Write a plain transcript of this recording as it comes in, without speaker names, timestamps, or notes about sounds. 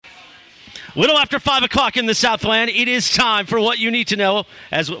Little after 5 o'clock in the Southland, it is time for What You Need to Know.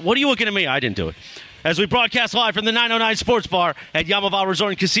 What are you looking at me? I didn't do it. As we broadcast live from the 909 Sports Bar at Yamaval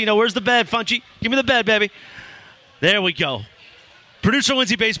Resort and Casino. Where's the bed, Funchy? Give me the bed, baby. There we go. Producer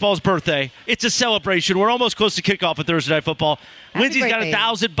Lindsay Baseball's birthday. It's a celebration. We're almost close to kickoff of Thursday Night Football. Lindsay's got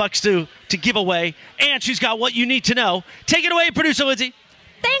 $1,000 to give away, and she's got What You Need to Know. Take it away, Producer Lindsay.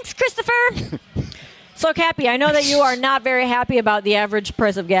 Thanks, Christopher. So, Cappy, I know that you are not very happy about the average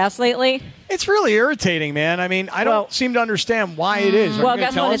price of gas lately. It's really irritating, man. I mean, I don't seem to understand why it is. Well,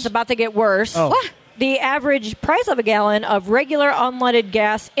 guess what? It's about to get worse. Oh. The average price of a gallon of regular unleaded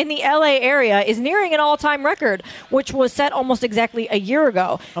gas in the L.A. area is nearing an all-time record, which was set almost exactly a year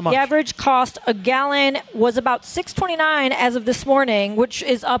ago. How much? The average cost a gallon was about $6.29 as of this morning, which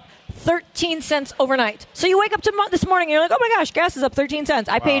is up 13 cents overnight. So you wake up this morning and you're like, oh my gosh, gas is up 13 cents.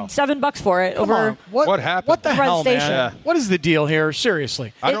 I paid $7 for it. Come on. What happened? What the Front hell, station. man? What is the deal here?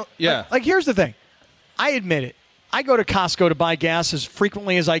 Seriously. Like, here's the thing. I admit it. I go to Costco to buy gas as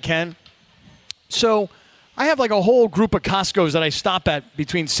frequently as I can. So I have like a whole group of Costcos that I stop at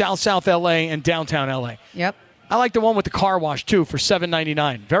between South LA and downtown LA. Yep. I like the one with the car wash, too, for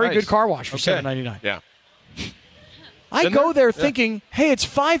 $7.99. Very Nice. good car wash for Okay. $7.99. Yeah. I go there thinking, hey, it's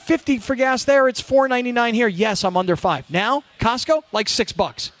 $5.50 for gas there. It's $4.99 here. Yes, I'm under $5. Now, Costco, like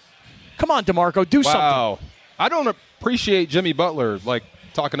 $6. Come on, DeMarco, do something. Wow. I don't appreciate Jimmy Butler,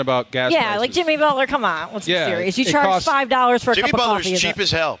 talking about gas Yeah, prices. like Jimmy Butler, come on. Let's be Yeah, serious. You it charge costs- $5 for a Jimmy cup of Butler's coffee. cheap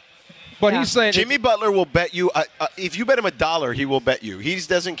as hell. But Yeah. he's saying Jimmy Butler will bet you. If you bet him $1, he will bet you. He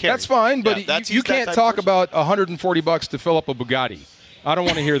doesn't care. that's fine, but Yeah, you he's that can't type talk of about $140 to fill up a Bugatti. I don't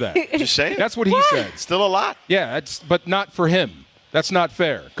want to hear that. person. Just saying. That's what he said. Still a lot. Yeah, but not for him. That's not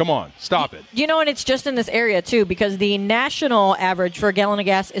fair. Come on, stop it. You know, and it's just in this area, too, because the national average for a gallon of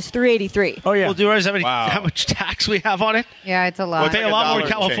gas is $3.83. Oh, yeah. Well, do you realize Wow. how much tax we have on it? Yeah, it's a lot. We pay a lot more in $1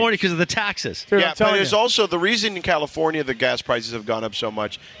 California change. because of the taxes. Dude, Yeah, I'm telling but there's you. also the reason in California the gas prices have gone up so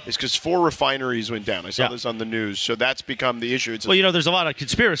much is because 4 refineries went down. I saw Yeah. this on the news, so that's become the issue. It's Well, there's a lot of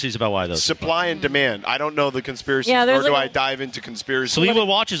conspiracies about why those. supply and demand. I don't know the conspiracy, Yeah, nor there's do like I dive into conspiracy. Sliwa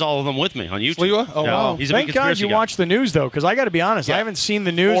watches all of them with me on YouTube. Sliwa? Oh, Yeah. wow. He's a big Thank God conspiracy you guy. watch the news, though, because I got to be honest. Yeah. I haven't seen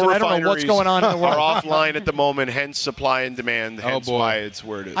the news, 4 and I don't know what's refineries going on in the world. are offline at the moment, hence supply and demand, hence boy. why it's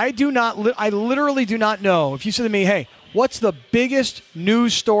where it is. I do not. I literally do not know. If you said to me, "Hey, what's the biggest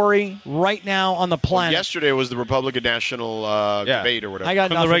news story right now on the planet?" Yesterday was the Republican National debate or whatever. I got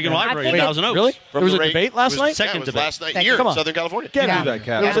From the nothing, Reagan man. Library I in think Thousand Oaks. Really? From There was the a Reagan- debate last it was- night? yeah, Second it was debate. last night Second. here Come in on. Southern California. Get Yeah. out of Do that,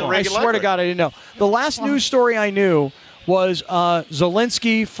 Cap. It was At the I Reagan swear to Library. God, I didn't know. The last news story I knew was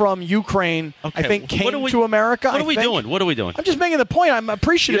Zelensky from Ukraine, I Okay, think, what came are we- to America. What I are we think. doing? What are we doing? I'm just making the point. I'm He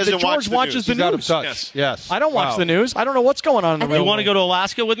appreciative that doesn't watch George the watches news. the He's out of news. touch. Yes. I don't watch Wow. the news. I don't know what's going on in the You real want to world. go to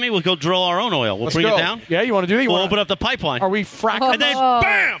Alaska with me? We'll go drill our own oil. We'll Let's bring go. it down. Yeah, you want to do that? You We'll wanna- open up the pipeline. Are we frackers? And then,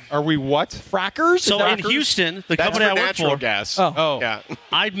 bam! Are we what? frackers? Is So that in frackers? Houston, the That's company for I work natural for, gas. Oh. Yeah.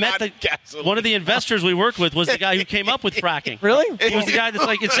 I met Not gasoline. one of the investors we worked with was the guy who came up with fracking. Really? He was the guy that's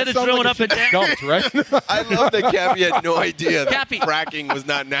like, instead of Sounds drilling like up and down. Dumped, right? I love that Cappy had no idea that Cappy. fracking was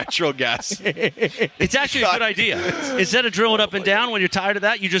not natural gas. It's actually a good idea. Instead of drilling up and down, when you're tired of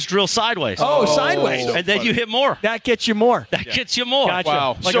that, you just drill sideways. Oh, sideways. and then you hit more. That gets you more. That gets you more. Gotcha.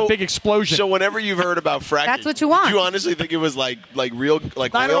 Wow. Like So- a big explosion. So whenever you've heard about fracking, That's what you want. Do you honestly think it was like real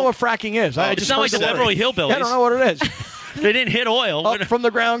like I don't know oil? what fracking is. I It's just not heard like the word. Beverly Hillbillies. I don't know what it is. They didn't hit oil. Up from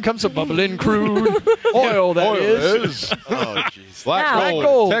the ground comes a bubbling crude oil. That Oil is. Oh, jeez. Black Now- Black gold.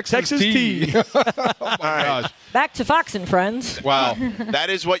 gold. Texas tea. All right. Back to Fox and Friends. Wow. That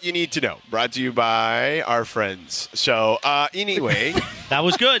is what you need to know. Brought to you by our friends. So, anyway, That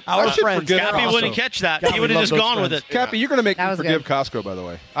was good. Our friends. forget- Cappy Awesome. wouldn't catch that. God, He we would have love just those gone with friends. it. Cappy, you're going to make That me was forgive good. Costco, by the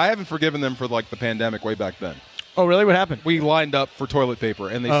way. I haven't forgiven them for the pandemic way back then. Oh, really? What happened? We lined up for toilet paper,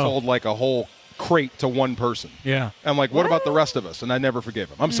 and they sold like a whole crate to one person. Yeah. I'm like, what about the rest of us? And I never forgave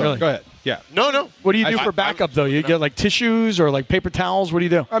him. I'm sorry. Really? Go ahead. Yeah. no. What do you do I- for backup, though? You get like tissues or like paper towels? What do you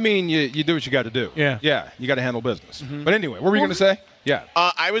do? I mean, you do what you got to do. Yeah. Yeah. You got to handle business. But anyway, what were you going to say? Yeah.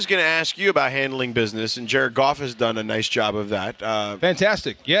 I was going to ask you about handling business, and Jared Goff has done a nice job of that.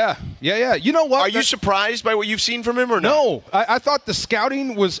 Fantastic. Yeah. Yeah. You know what? Are you surprised by what you've seen from him or not? No, I thought the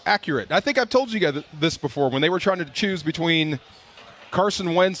scouting was accurate. I think I've told you guys this before when they were trying to choose between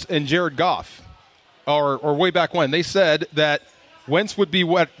Carson Wentz and Jared Goff, or way back when they said that Wentz would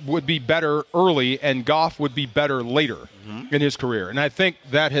be better early and Goff would be better later in his career, and I think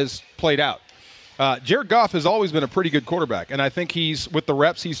that has played out. Jared Goff has always been a pretty good quarterback, and I think with the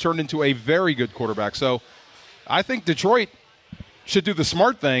reps he's turned into a very good quarterback. So I think Detroit should do the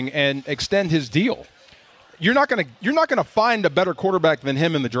smart thing and extend his deal. You're not going to find a better quarterback than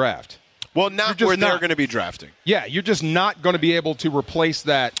him in the draft. Well, not where they're going to be drafting. Yeah, you're just not going to be able to replace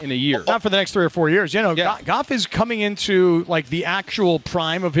that in a year. Not for the next 3 or 4 years. Goff is coming into like the actual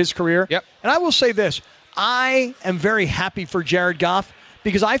prime of his career. Yep. And I will say this. I am very happy for Jared Goff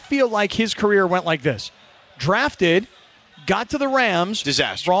because I feel like his career went like this. Drafted, got to the Rams.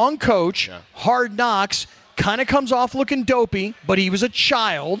 Disaster. Wrong coach, hard knocks, kind of comes off looking dopey, but he was a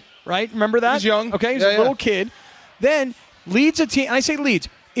child, right? Remember that? He's young. Okay, he's a little kid. Then leads a team, and I say leads,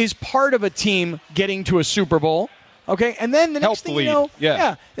 is part of a team getting to a Super Bowl. Okay, and then the next thing you know,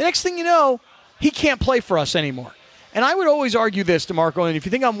 the next thing you know, he can't play for us anymore. And I would always argue this, DeMarco, and if you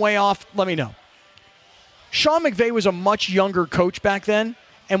think I'm way off, let me know. Sean McVay was a much younger coach back then,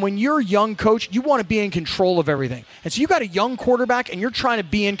 and when you're a young coach, you want to be in control of everything. And so you got a young quarterback, and you're trying to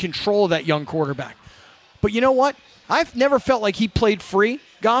be in control of that young quarterback. But you know what? I've never felt like he played free,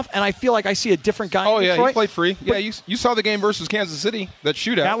 Goff, and I feel like I see a different guy. Oh, in yeah, Detroit. he played free. Yeah, you saw the game versus Kansas City, that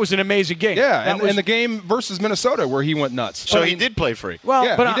shootout. That was an amazing game. Yeah, and the game versus Minnesota where he went nuts. So he did play free. Well,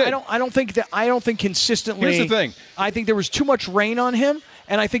 yeah, but he did. I don't think consistently. Here's the thing. I think there was too much rain on him,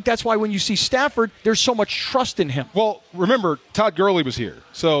 and I think that's why when you see Stafford, there's so much trust in him. Well, remember, Todd Gurley was here,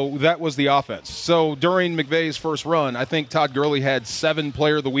 so that was the offense. So during McVay's first run, I think Todd Gurley had 7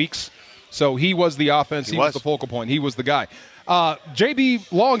 Player of the Weeks. So he was the offense. He was the focal point. He was the guy. J.B.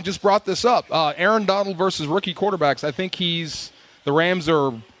 Long just brought this up. Aaron Donald versus rookie quarterbacks. I think the Rams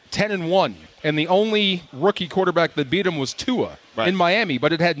are 10-1, and the only rookie quarterback that beat him was Tua in Miami,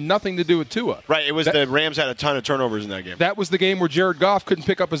 but it had nothing to do with Tua. Right. It was the Rams had a ton of turnovers in that game. That was the game where Jared Goff couldn't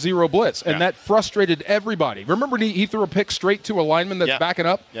pick up a zero blitz, and that frustrated everybody. Remember he threw a pick straight to a lineman that's backing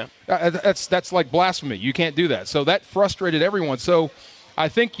up? Yeah. That's like blasphemy. You can't do that. So that frustrated everyone. So I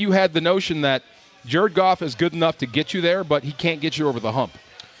think you had the notion that Jared Goff is good enough to get you there, but he can't get you over the hump.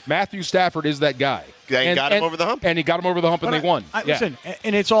 Matthew Stafford is that guy. He got him over the hump? And he got him over the hump, and they won. Listen,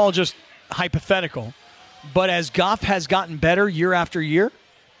 and it's all just hypothetical, but as Goff has gotten better year after year,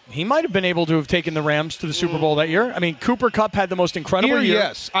 he might have been able to have taken the Rams to the Super Bowl that year. I mean, Cooper Kupp had the most incredible year.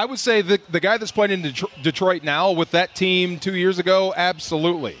 Yes. I would say the guy that's playing in Detroit now with that team 2 years ago,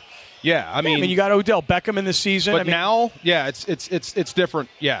 absolutely. Yeah, I mean, you got Odell Beckham in the season. But now, it's different.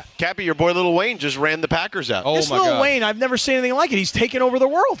 Yeah, Cappy, your boy Lil Wayne just ran the Packers out. Oh this my Lil God. Wayne, I've never seen anything like it. He's taken over the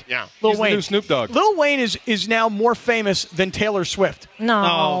world. Yeah, Lil He's Wayne, the new Snoop Dogg. Lil Wayne is now more famous than Taylor Swift.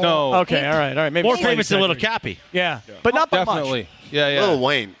 No. Okay, all right. Maybe More slightly famous than Little exaggerated. Cappy. Yeah, but not by Definitely. much. Yeah. Lil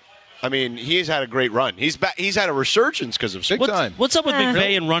Wayne. I mean, he's had a great run. He's had a resurgence because of Big time. What's up with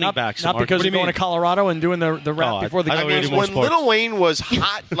McVay and running backs? Not Mark? because What do of you going mean? to Colorado and doing the rap before the I game. don't need more when sports. Lil Wayne was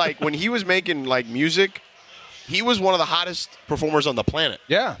hot, like when he was making like music, he was one of the hottest performers on the planet.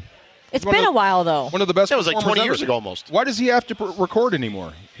 Yeah. It's One been of a while, though. One of the best. That was like 20 performers years ever. ago almost. Why does he have to record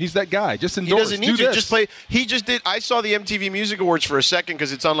anymore? He's that guy. Just He endorse. doesn't Do need to this. just play. He just did. I saw the MTV Music Awards for a second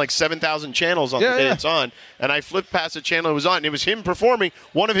because it's on like 7,000 channels on the day it's on, and I flipped past the channel it was on, and it was him performing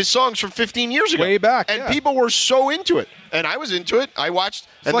one of his songs from 15 years ago, Way back, and yeah. people were so into it, and I was into it. I watched,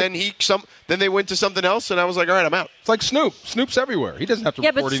 and like- then they went to something else, and I was like, all right, I'm out. It's like Snoop. Snoop's everywhere. He doesn't have to Yeah,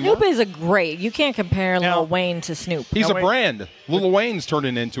 record but anymore. Snoop is a great. You can't compare Now- Lil Wayne to Snoop. He's a wait. brand. Lil Wayne's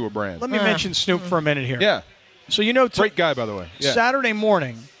turning into a brand. Let me mention Snoop for a minute here. Yeah. So Great guy, by the way. Yeah. Saturday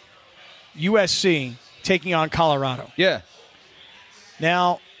morning, USC taking on Colorado. Yeah.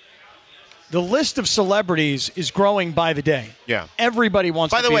 Now, the list of celebrities is growing by the day. Yeah. Everybody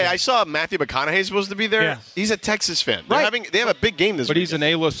wants By to the be way, there. I saw Matthew McConaughey supposed to be there. Yeah. He's a Texas fan. Right. They have a big game this But he's weekend. an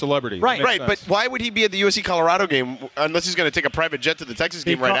A-list celebrity. Right. Makes Right, but sense. why would he be at the USC Colorado game unless he's going to take a private jet to the Texas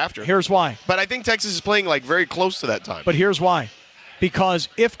game right after? Here's why. But I think Texas is playing like very close to that time. But here's why. Because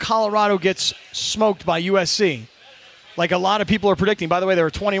if Colorado gets smoked by USC, like a lot of people are predicting, by the way, they're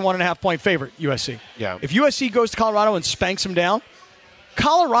a 21.5-point favorite, USC. Yeah. If USC goes to Colorado and spanks them down,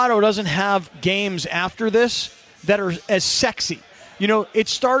 Colorado doesn't have games after this that are as sexy. You know, it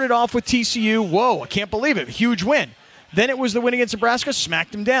started off with TCU. Whoa, I can't believe it. Huge win. Then it was the win against Nebraska,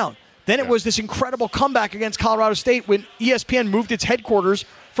 smacked them down. Then it was this incredible comeback against Colorado State when ESPN moved its headquarters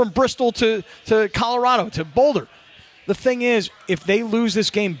from Bristol to Colorado, to Boulder. The thing is, if they lose this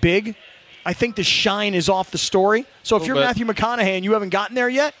game big, I think the shine is off the story. So if you're bit. Matthew McConaughey and you haven't gotten there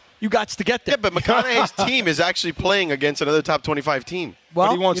yet, you got to get there. yeah, but McConaughey's team is actually playing against another top 25 team. Well,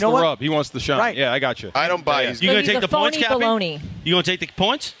 But he wants you know the what? rub. He wants the shine. Right. Yeah, I got you. I don't buy Yeah. his You going He's to take a the points, phony Cappy? baloney. You going to take the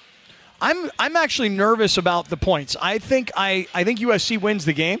points? I'm actually nervous about the points. I think USC wins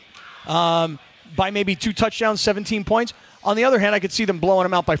the game by maybe 2 touchdowns, 17 points. On the other hand, I could see them blowing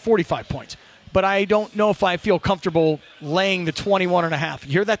them out by 45 points. But I don't know if I feel comfortable laying the 21.5.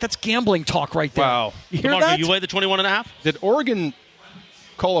 You hear that? That's gambling talk right there. Wow. You hear DeMarco, that? you lay the 21.5? Did Oregon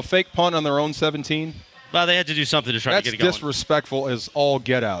call a fake punt on their own 17? Well, they had to do something to try to get it going. That's disrespectful as all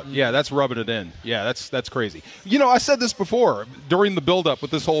get out. Yeah, that's rubbing it in. Yeah, that's crazy. I said this before during the build-up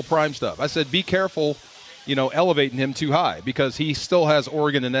with this whole Prime stuff. I said, be careful, elevating him too high because he still has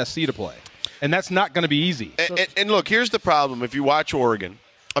Oregon and SC to play. And that's not going to be easy. And look, here's the problem. If you watch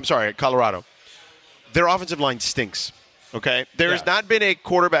Colorado, their offensive line stinks. Okay? There has not been a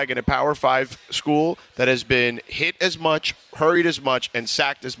quarterback in a Power 5 school that has been hit as much, hurried as much, and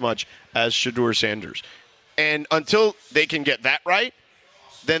sacked as much as Shedeur Sanders. And until they can get that right,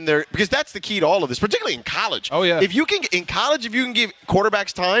 then because that's the key to all of this, particularly in college. Oh, yeah. If you can give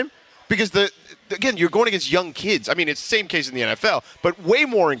quarterbacks time, because again, you're going against young kids. I mean, it's the same case in the NFL, but way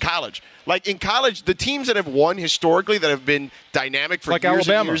more in college. Like in college, the teams that have won historically, that have been dynamic for years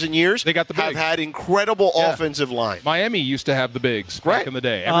and years and years, they got the bigs. Have had incredible offensive line. Miami used to have the bigs back in the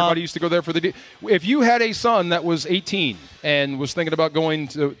day. Everybody used to go there for the. If you had a son that was 18 and was thinking about going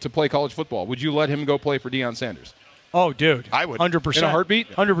to play college football, would you let him go play for Deion Sanders? Oh, dude, I would. 100%. In a heartbeat?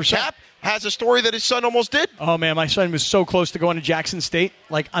 100%. Cap has a story that his son almost did. Oh, man, my son was so close to going to Jackson State.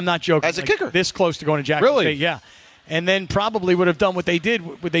 Like, I'm not joking. As a kicker. This close to going to Jackson State, yeah. And then probably would have done what they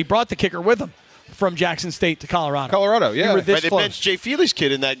did. They brought the kicker with them from Jackson State to Colorado. Yeah. We were this They close. benched Jay Feely's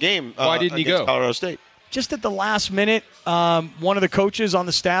kid in that game. Why didn't he go? Colorado State. Just at the last minute, one of the coaches on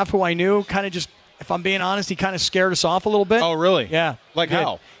the staff who I knew kind of just, if I'm being honest, he kind of scared us off a little bit. Oh, really? Yeah. Like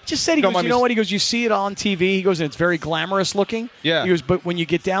how? Just said, he goes, you know what? He goes, you see it on TV. He goes, and it's very glamorous looking. Yeah. He goes, but when you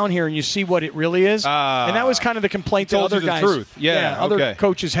get down here and you see what it really is, and that was kind of the complaint that other guys, truth. Other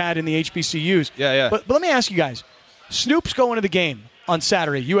coaches had in the HBCUs. Yeah. But let me ask you guys, Snoop's going to the game on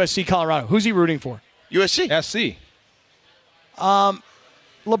Saturday, USC Colorado. Who's he rooting for? USC. SC.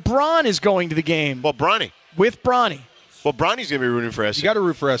 LeBron is going to the game. Well, Bronny. With Bronny. Well, Bronny's going to be rooting for SC. You got to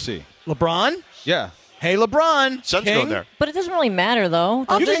root for SC. LeBron? Yeah. Hey, LeBron. Son's King. going there. But it doesn't really matter, though.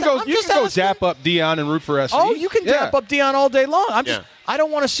 You can go zap up Deion and root for SC. Oh, you can dap up Deion all day long. I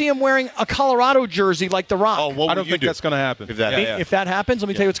don't want to see him wearing a Colorado jersey like The Rock. Oh, what I don't think that's going to happen. If that happens, let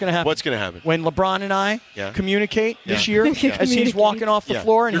me tell you what's going to happen. What's going to happen? When LeBron and I communicate this year, Yeah. as he's walking off the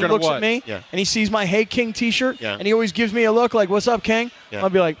floor and You're he gonna looks what? at me Yeah. and he sees my Hey King T-shirt Yeah. and he always gives me a look like, "What's up, King?" Yeah. I'll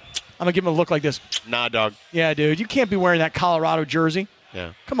be like, I'm gonna give him a look like this. Nah, dog. Yeah, dude, you can't be wearing that Colorado jersey.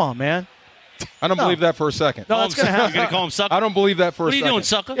 Yeah. Come on, man. I don't believe that for a second. No, that's gonna You're happen. going to call him sucker? I don't believe that for What a are you second. doing,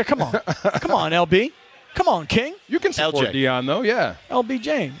 sucker? Yeah, come on, come on, LB, come on, King, You can support LJ. Deion, though, yeah.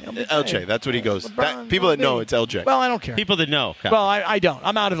 LBJ, LJ. That's what he goes. LeBron, People that LB. know it's LJ. Well, I don't care. People that know. Well, I don't.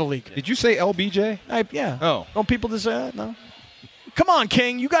 I'm out of the league. Did you say LBJ? Yeah. Oh. Don't people just say that? No. Come on,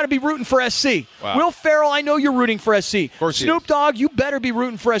 King. You got to be rooting for SC. Wow. Will Ferrell, I know you're rooting for SC. Of course he Snoop is. Dogg, you better be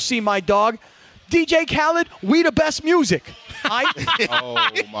rooting for SC, my dog. DJ Khaled, we the best music. Oh,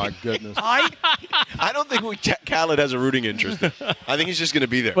 my goodness. I don't think Khaled has a rooting interest. I think he's just going to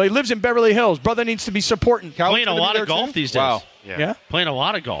be there. Well, he lives in Beverly Hills. Brother needs to be supporting. Playing a lot of golf these days. Wow. Yeah. Playing a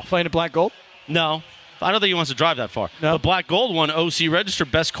lot of golf. Playing at Black Gold. No. I don't think he wants to drive that far. No. But Black Gold won OC Register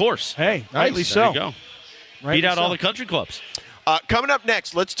Best Course. Hey, Nice. rightly There so. you go. Rightly Beat out so. all the country clubs. Coming up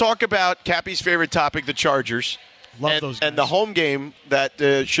next, let's talk about Cappy's favorite topic, the Chargers. Love those guys. And the home game that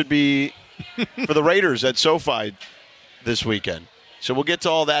should be for the Raiders at SoFi this weekend. So we'll get to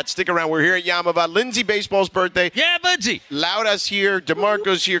all that. Stick around. We're here at Yamava. Lindsay Baseball's birthday. Yeah, Budsy. Lauda's here.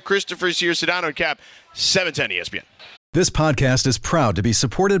 DeMarco's here. Christopher's here. Sedano and Cap. 710 ESPN. This podcast is proud to be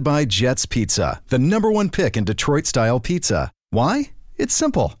supported by Jets Pizza, the #1 pick in Detroit-style pizza. Why? It's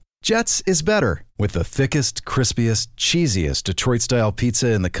simple. Jets is better. With the thickest, crispiest, cheesiest Detroit-style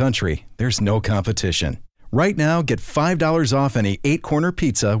pizza in the country, there's no competition. Right now, get $5 off any 8-corner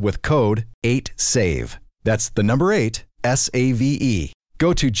pizza with code 8SAVE. That's the number 8, SAVE.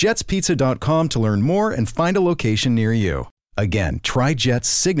 Go to jetspizza.com to learn more and find a location near you. Again, try Jet's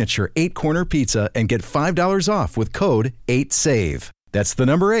signature 8-corner pizza and get $5 off with code 8SAVE. That's the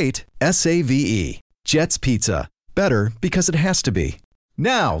number 8, SAVE. Jet's Pizza. Better because it has to be.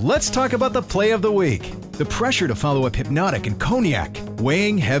 Now, let's talk about the play of the week. The pressure to follow up Hypnotic and Cognac,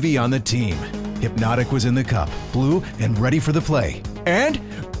 weighing heavy on the team. Hypnotic was in the cup, blue, and ready for the play. And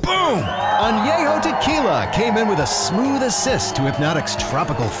boom! Añejo Tequila came in with a smooth assist to Hypnotic's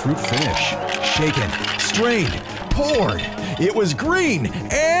tropical fruit finish. Shaken, strained, poured. It was green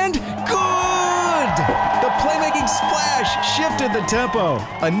and good! The playmaking splash shifted the tempo.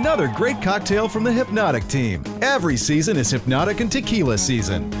 Another great cocktail from the Hypnotic team. Every season is Hypnotic and Tequila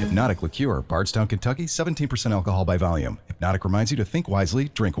season. Hypnotic Liqueur, Bardstown, Kentucky, 17% alcohol by volume. Hypnotic reminds you to think wisely,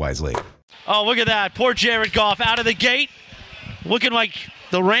 drink wisely. Oh, look at that. Poor Jared Goff out of the gate. Looking like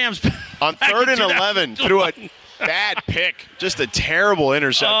the Rams. On 3rd and 11, threw a bad pick. Just a terrible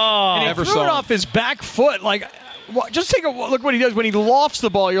interception. And he Never threw saw it him. off his back foot. Like, just take a look what he does when he lofts the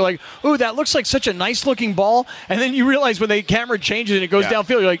ball. You're like, ooh, that looks like such a nice-looking ball. And then you realize when the camera changes and it goes downfield,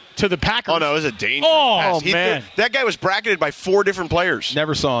 you're like, to the Packers. Oh, no, it was a dangerous pass. Man. That guy was bracketed by 4 different players.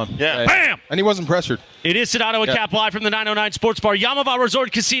 Never saw him. Yeah. Bam! And he wasn't pressured. It is Sedano and Cap live from the 909 Sports Bar, Yamava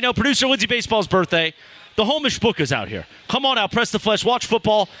Resort Casino. Producer Lindsay Baseball's birthday. The Homish book is out here. Come on out, press the flesh, watch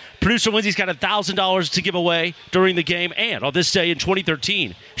football. Producer Lindsay's got $1,000 to give away during the game. And on this day in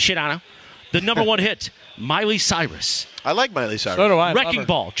 2013, Shidano, the number 1 hit, Miley Cyrus. I like Miley Cyrus. So do I. Wrecking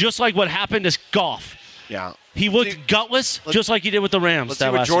ball, just like what happened to Goff. Yeah. He looked gutless, just like he did with the Rams. Let's see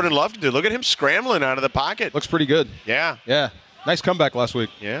what Jordan Love can do. Look at him scrambling out of the pocket. Looks pretty good. Yeah. Yeah. Nice comeback last week.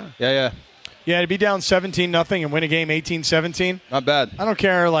 Yeah. Yeah. Yeah, to be down 17-0 and win a game 18-17. Not bad. I don't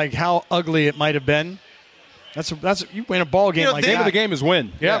care like how ugly it might have been. That's you win a ball game like the name that. of the game is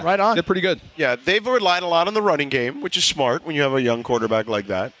win. Yeah, right on. Did pretty good. Yeah, they've relied a lot on the running game, which is smart when you have a young quarterback like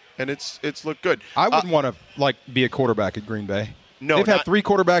that, and it's looked good. I wouldn't want to be a quarterback at Green Bay. No, they've had 3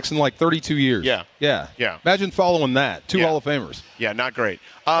 quarterbacks in 32 years. Yeah. Imagine following that. 2 Hall of Famers. Yeah, not great.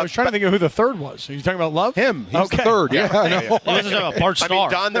 I was trying to think of who the third was. Are you talking about Love? Him. He's the third. Yeah, I know. This is about Bart Starr.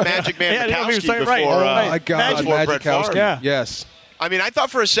 Don the Magic Man Mikowski before. Right. Oh my God, before Brett Magikowski. Favre. Yeah. Yes. I mean, I thought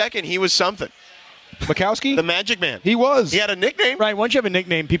for a second he was something. Mikowski? The Magic Man. He was. He had a nickname. Right. Once you have a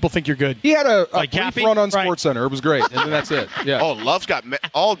nickname, people think you're good. He had a Like brief Cappy? run on Right. SportsCenter. It was great, and then that's it. Yeah. Oh, Love's got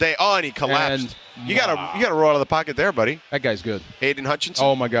all day. Oh, and he collapsed. You gotta roll out of the pocket there, buddy. That guy's good. Aiden Hutchinson.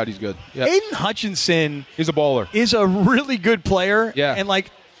 Oh my God, he's good. Yeah. Aiden Hutchinson He's a baller. is a really good player. Yeah. And like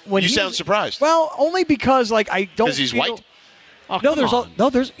when You he- sound surprised. Well, only because like I don't. 'Cause he's feel- white? Oh, No, come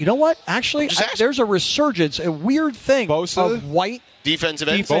there's on. you know what? Actually, Just ask. there's a resurgence, a weird thing Bosa? of white Defensive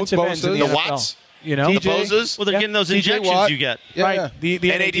end. defensive Both ends in the Bosas. The NFL. Watts? You know, The TJ? Bozas. Well, they're getting those TJ injections Watt. you get Yeah. right? The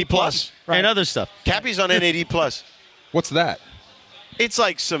NAD plus. Right. and other stuff. Cappy's on NAD plus. What's that? It's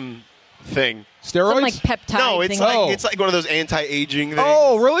like some thing. Steroids? Some like peptide No, it's thing. like it's like one of those anti-aging things.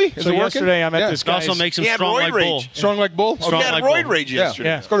 Oh, really? Is So it working? yesterday I met Yeah. this It guy. also makes him He had strong roid like rage. bull. Strong like bull? He Strong had like roid bull. rage Yeah. yesterday.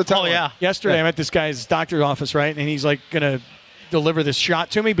 Yeah. Let's go to town. Oh, yeah. Yesterday, Yeah. I met this guy's doctor's office, right? And he's like going to deliver this shot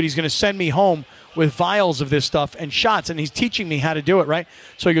to me, but he's going to send me home with vials of this stuff and shots, and he's teaching me how to do it, right?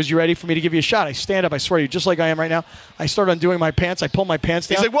 So he goes, "You ready for me to give you a shot?" I stand up, I swear to you, just like I am right now. I start undoing my pants. I pull my pants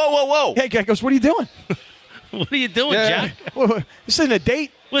down. He's like, whoa. Hey, guy goes, "What are you doing?" What are you doing, Yeah. Jack? This isn't a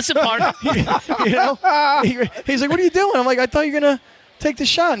date. Listen, partner. You know? He's like, "What are you doing?" I'm like, "I thought you were going to take the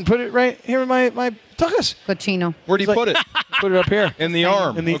shot and put it right here in my tuchus." Cochino. Where do you He's put like- it? Put it up here. In the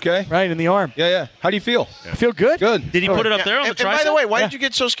arm. In the, Okay. Right, in the arm. Yeah. How do you feel? I feel good. Good. Did he put it up there on the And tricep? by the way, why Yeah. did you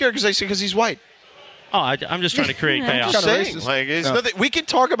get so scared? Because he's white. Oh, I'm just trying to create I'm chaos. just kinda saying. racist. Like, it's No. nothing. We can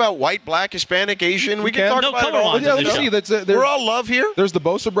talk about white, black, Hispanic, Asian. We can can. talk No about it color all. lines Yeah, in this let's show. see. We're all love here. There's the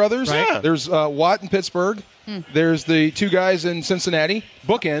Bosa brothers. Right. Yeah. There's Watt in Pittsburgh. There's the 2 guys in Cincinnati.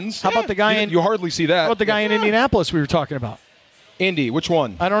 Bookends. How about the guy you, in- You hardly see that. How about the guy in Indianapolis we were talking about? Indy. Which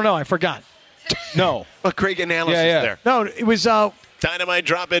one? I don't know. I forgot. No. A great analysis Yeah. there. No, it was Dynamite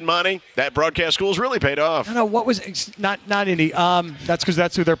drop in money. That broadcast school's really paid off. I don't know what was it's not Indy. That's because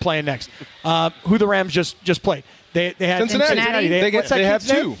that's who they're playing next. Who the Rams just played. They had Cincinnati. They, what's that They have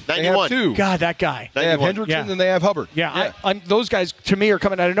kid's name? 2. They have 91. 2. God, that guy. They have 91. Hendrickson Yeah. and they have Hubbard. Yeah, those guys to me are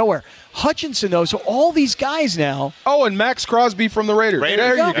coming out of nowhere. Hutchinson though, so all these guys now. Oh, and Max Crosby from the Raiders. Raiders.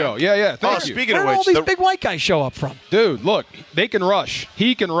 There you Yeah. go. Yeah. Thank you. Speaking Where of do all which, these the- big white guys show up from? Dude, look, they can rush.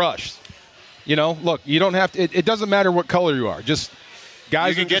 He can rush. You know, look, you don't have to. It doesn't matter what color you are. Just guys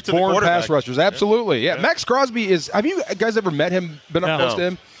You who can get just to the born quarterback. pass rushers. Absolutely. Yeah. Max Crosby is. Have you guys ever met him? Been up No. close to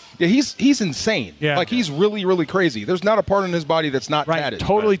him? Yeah, he's insane. Yeah. Like he's really, really crazy. There's not a part in his body that's not Right, tatted.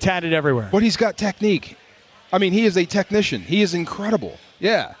 totally tatted everywhere. But he's got technique. I mean, he is a technician. He is incredible.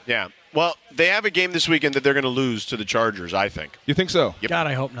 Yeah. Yeah. Well, they have a game this weekend that they're going to lose to the Chargers, I think. You think so? God,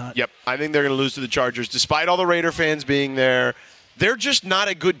 I hope not. Yep. I think they're going to lose to the Chargers. Despite all the Raider fans being there, they're just not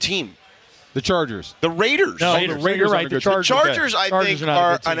a good team. The Chargers. The Raiders. No, Raiders. you're right. are The good team. The Chargers, I Chargers think, are not a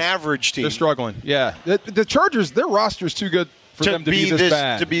are good team. an average team. They're struggling. Yeah. The Chargers, their roster's too good for them to be this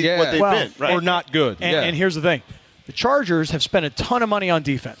bad. To be Yeah. what they've Well, been, right? Or not good. And, yeah. and here's the thing: the Chargers have spent a ton of money on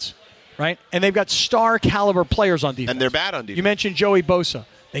defense, right? And they've got star caliber players on defense. And they're bad on defense. You mentioned Joey Bosa.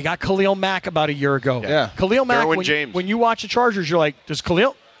 They got Khalil Mack about a year ago. Yeah. Khalil Mack. Derwin When, James. when you watch the Chargers, you're like, does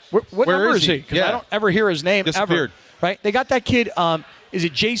Khalil? What Where number is is he? he? Because Yeah. I don't ever hear his name Disappeared. ever. Right? They got that kid. Is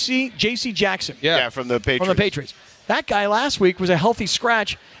it J.C. Jackson? Yeah, from the Patriots. From the Patriots. That guy last week was a healthy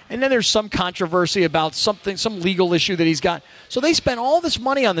scratch, and then there's some controversy about some legal issue that he's got. So they spent all this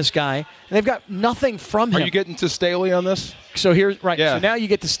money on this guy, and they've got nothing from Are him. you getting to Staley on this? So here's right. Yeah. So now you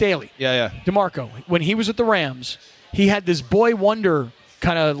get to Staley. Yeah. DeMarco, when he was at the Rams, he had this boy wonder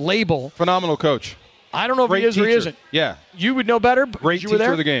kind of label. Phenomenal coach. I don't know if Great he is or he teacher. isn't. Yeah. You would know better. Great you were teacher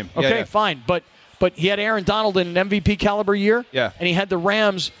there? of the game. Yeah, Okay, yeah. fine. But but he had Aaron Donald in an MVP caliber year. Yeah. And he had the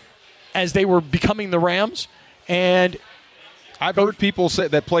Rams as they were becoming the Rams. And I've heard people say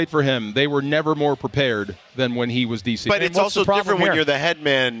that played for him. They were never more prepared than when he was DC. But it's what's the also problem different when here? you're the head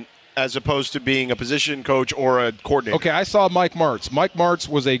man as opposed to being a position coach or a coordinator. Okay, I saw Mike Martz. Mike Martz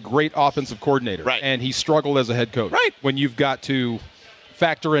was a great offensive coordinator. Right. And he struggled as a head coach. Right. When you've got to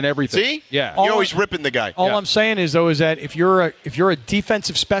factor in everything. See? Yeah. You're always ripping the guy. All Yeah. I'm saying is, though, is that if you're a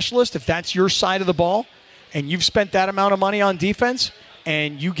defensive specialist, if that's your side of the ball, and you've spent that amount of money on defense,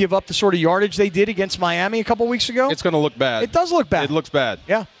 and you give up the sort of yardage they did against Miami a couple weeks ago, It's going to look bad. It does look bad. It looks bad.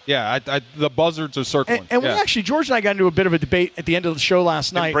 Yeah. Yeah, the buzzards are circling. And we Yeah. actually, George and I got into a bit of a debate at the end of the show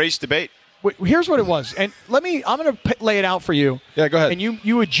last night. Embrace debate. Here's what it was, and I'm going to lay it out for you. Yeah, go ahead. And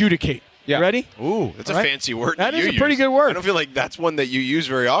you adjudicate. Yeah. You ready? Ooh, that's All a right. fancy word. That is you a pretty use. good word. I don't feel like that's one that you use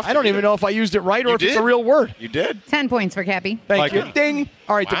very often. I don't even know if I used it right or You if it's did. a real word. You did. 10 points for Cappy. Thank Like you. it. Ding.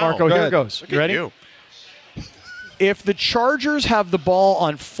 All right, Wow. DeMarco, Go here ahead. it goes. Look You at ready? you. If the Chargers have the ball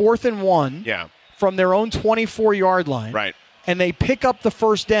on 4th and 1 Yeah. from their own 24-yard line, Right. and they pick up the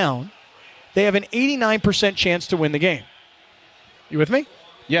first down, they have an 89% chance to win the game. You with me?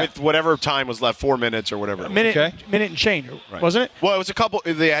 Yeah. With whatever time was left, 4 minutes or whatever. A minute, Okay. minute and change, Right. wasn't it? Well, it was a couple.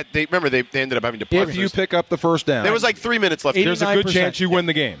 They ended up having to punt. If you pick up the first down, there was like 3 minutes left. There's there's a good 89%. chance you win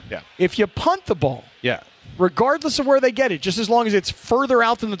the game. Yeah. If you punt the ball, Yeah. regardless of where they get it, just as long as it's further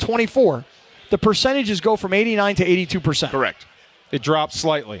out than the 24, the percentages go from 89 to 82%. Correct. It drops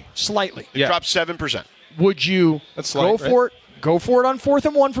slightly. Slightly. Yeah. Dropped 7%. Would you That's go slight, for it? Go for it on 4th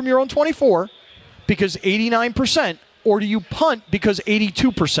and 1 from your own 24 because 89%, or do you punt because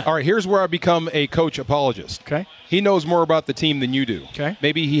 82%? All right, here's where I become a coach apologist. Okay. He knows more about the team than you do. Okay.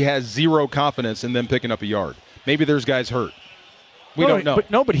 Maybe he has zero confidence in them picking up a yard. Maybe there's guys hurt. We don't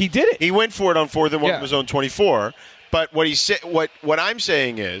know. But he did it. He went for it on 4th and 1 Yeah. from his own 24. But what he said, what I'm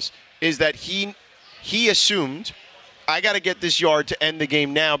saying is that he assumed, I got to get this yard to end the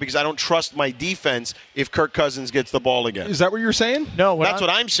game now because I don't trust my defense if Kirk Cousins gets the ball again. Is that what you're saying? No, That's what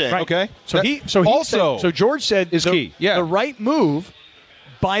I'm saying. Right. Okay. So That- he also said, so George said is key. Yeah. the right move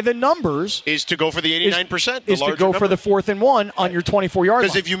by the numbers Is to go for the 89%. is to go for the 4th and 1 on your 24-yard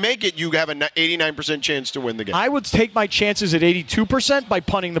Because line. if you make it, you have an 89% chance to win the game. I would take my chances at 82% by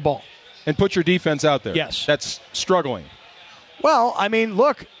punting the ball. and put your defense out there. Yes. That's struggling. Well, I mean,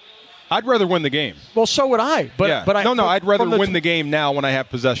 look. I'd rather win the game. Well, so would I. But yeah. but I'd rather from win the game now when I have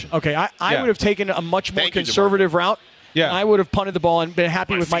possession. Okay, I Yeah. would have taken a much more Thank you, conservative route. Yeah. And I would have punted the ball and been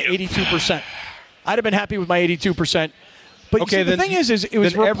happy with my 82%. I'd have been happy with my 82%. But you Okay, see, then the thing is it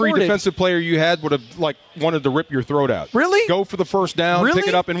was then every reported- defensive player you had would have wanted to rip your throat out. Really? Go for the first down, Really? pick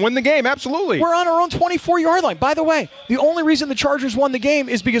it up, and win the game. Absolutely. We're on our own 24-yard line. By the way, the only reason the Chargers won the game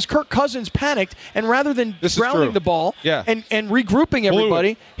is because Kirk Cousins panicked, and rather than This is grounding true. the ball Yeah. and regrouping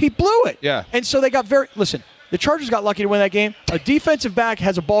everybody, he blew it. Yeah. And so they got listen, the Chargers got lucky to win that game. A defensive back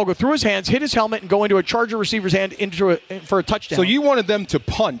has a ball go through his hands, hit his helmet, and go into a Charger receiver's hand for a touchdown. So you wanted them to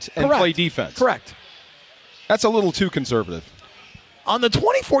punt and Correct. play defense. Correct. That's a little too conservative. On the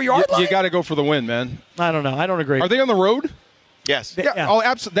 24-yard line? You got to go for the win, man. I don't know. I don't agree. Are they on the road? yes. Yeah. Oh,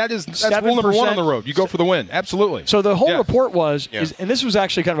 absolutely. That's rule number 1 on the road. You go for the win. Absolutely. So the whole Yeah. report was, Yeah. and this was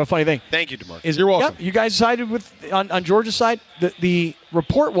actually kind of a funny thing. Thank you, DeMarco. Is You're welcome. You guys sided with on Georgia's side. The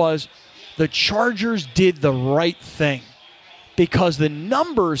report was the Chargers did the right thing because the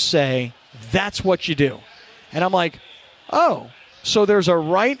numbers say that's what you do, and I'm like, oh, so there's a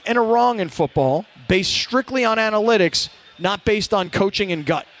right and a wrong in football based strictly on analytics, not based on coaching and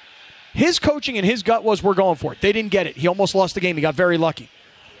gut. His coaching and his gut was we're going for it. They didn't get it. He almost lost the game. He got very lucky.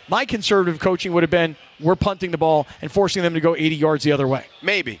 My conservative coaching would have been we're punting the ball and forcing them to go 80 yards the other way.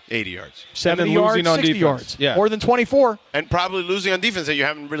 Maybe 80 yards. 70 losing yards, on 60 defense. yards. Yeah. More than 24. And probably losing on defense that you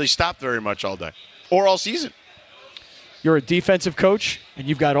haven't really stopped very much all day or all season. You're a defensive coach, and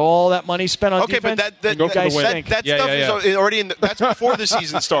you've got all that money spent on Okay, defense. but that you guys win. stink. that Yeah, stuff yeah, is already in that's before the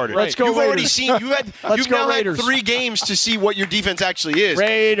season started. Let's go You've already Raiders. seen Let's you've go now Raiders. had 3 games to see what your defense actually is.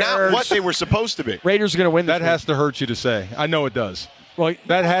 Raiders. Not what they were supposed to be. Raiders are going to win this That has to hurt you to say. I know it does. Well,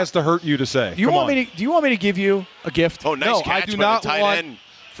 That has to hurt you to say. do you Come want on. me to? Do you want me to give you a gift? Oh, nice No, catch I do by not the tight want- end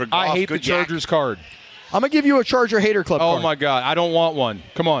for I Goff. hate the Good yak. Chargers card. I'm going to give you a Charger Hater Club Oh card. my God, I don't want one.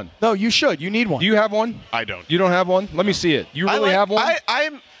 Come on. No, you should. You need one. Do you have one? I don't. You don't have one? Let me see it. You really have one?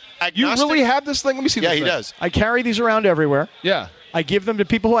 I'm You agnostic. really have this thing? Let me see. Yeah, this he thing. does. I carry these around everywhere. Yeah. I give them to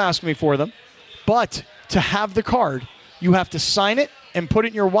people who ask me for them. But to have the card, you have to sign it and put it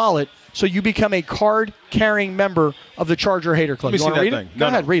in your wallet so you become a card-carrying member of the Charger Hater Club. Let me You want to see read that it? thing. Go No,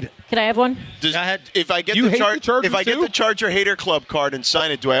 ahead, no. read it. Can I have one? Go ahead. If I get You hate the if Chargers I get too? the Charger Hater Club card and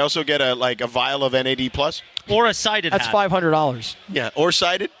sign it, do I also get a vial of NAD Plus? Or a sided That's hat. $500. Yeah, or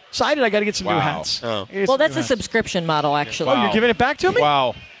sided. Sided, I got to get some new Wow. hats. Oh. Well, that's a subscription model, actually. Oh, you're giving it back to me?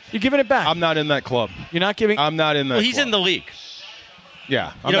 Wow. You're giving it back. I'm not in that club. You're not giving. I'm not in that Well, he's club. in the league.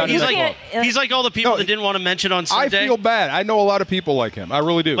 Yeah. I'm You know, not in he's that like club. he's like all the people No, that didn't want to mention on I Sunday. feel bad. I know a lot of people like him. I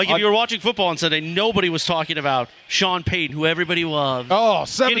really do. Like if you were watching football on Sunday, nobody was talking about Sean Payton, who everybody loves. Oh,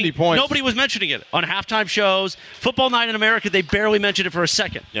 70 points. Nobody was mentioning it on halftime shows. Football Night in America, they barely mentioned it for a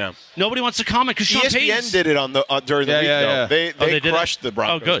second. Yeah. Nobody wants to comment because Sean ESPN Payton's did it during the week. yeah. Though. They they did crushed it? the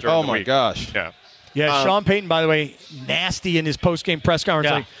Broncos. Oh, good. during Oh, the my week. gosh. Yeah. Yeah, Sean Payton, by the way, nasty in his post-game press conference.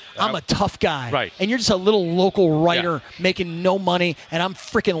 Yeah. Like, I'm a tough guy. Right. And you're just a little local writer making no money, and I'm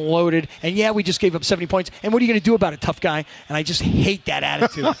freaking loaded. And, yeah, we just gave up 70 points. And what are you going to do about it, tough guy? And I just hate that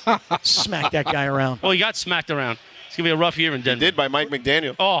attitude. Smack that guy around. Well, he got smacked around. It's going to be a rough year in Denver. Did by Mike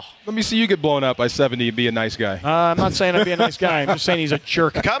McDaniel. Oh, Let me see you get blown up by 70 and be a nice guy. I'm not saying I'd be a nice guy. I'm just saying he's a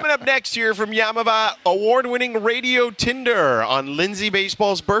jerk. Coming up next here from Yamava, award-winning Radio Tinder on Lindsay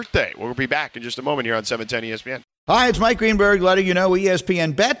Baseball's birthday. We'll be back in just a moment here on 710 ESPN. Hi, it's Mike Greenberg letting you know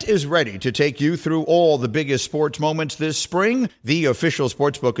ESPN Bet is ready to take you through all the biggest sports moments this spring. The official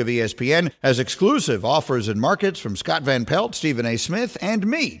sportsbook of ESPN has exclusive offers and markets from Scott Van Pelt, Stephen A. Smith, and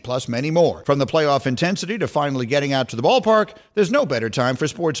me, plus many more. From the playoff intensity to finally getting out to the ballpark, there's no better time for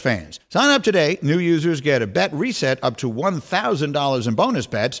sports fans. Sign up today. New users get a bet reset up to $1,000 in bonus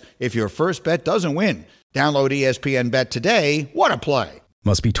bets if your first bet doesn't win. Download ESPN Bet today. What a play.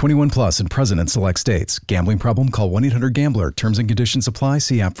 Must be 21 plus and present in select states. Gambling problem? Call 1-800-GAMBLER. Terms and conditions apply.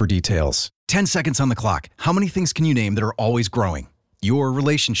 See app for details. 10 seconds on the clock. How many things can you name that are always growing? Your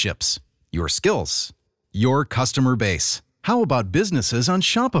relationships, your skills, your customer base. How about businesses on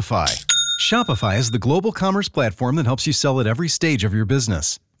Shopify? Shopify is the global commerce platform that helps you sell at every stage of your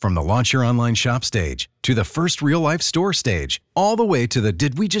business. From the launch your online shop stage to the first real-life store stage, all the way to the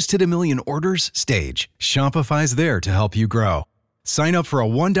did we just hit a million orders stage. Shopify's there to help you grow. Sign up for a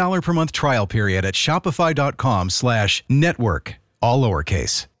 $1 per month trial period at shopify.com/network, all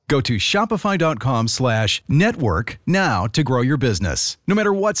lowercase. Go to shopify.com/network now to grow your business, no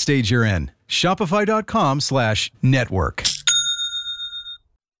matter what stage you're in. Shopify.com/network.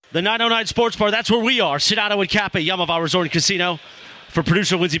 the 909 Sports Bar, that's where we are. Sedano and Kappa, Yamava Resort and Casino, for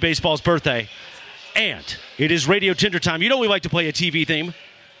producer Lindsay Baseball's birthday. And it is Radio Tinder time. You know we like to play a TV theme.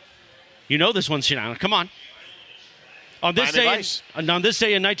 You know this one, Sedano. Come on. On this day in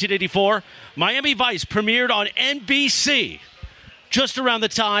 1984, Miami Vice premiered on NBC. Just around the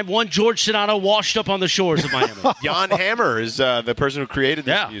time one George Sedano washed up on the shores of Miami. Jan Hammer is the person who created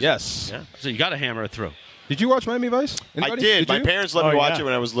this music. Yes. Yeah. So you got to hammer it through. Did you watch Miami Vice? Anybody? I did. My you? parents let me watch it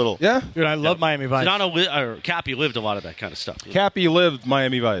when I was little. Yeah? Dude, I love Miami Vice. Sedano, or Cappy lived a lot of that kind of stuff. Cappy lived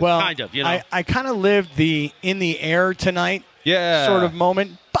Miami Vice. Well, Kind of, you know. I kind of lived the in the air tonight sort of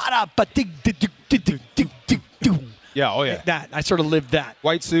moment. Yeah, oh yeah. That I sort of lived that.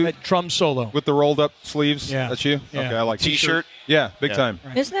 White suit. That drum solo. With the rolled up sleeves. Yeah. That's you? Yeah. Okay, I like T-shirt. Yeah, big time.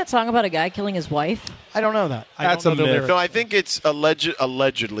 Isn't that song about a guy killing his wife? I don't know that. I That's don't know a the myth. lyrics. No, I think it's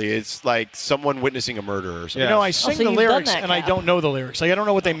allegedly. It's like someone witnessing a murder or something. Yeah. You know, I sing so the you've done lyrics that, and I Cap. don't know the lyrics. Like I don't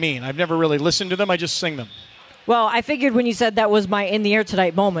know what they mean. I've never really listened to them. I just sing them. Well, I figured when you said that was my in the air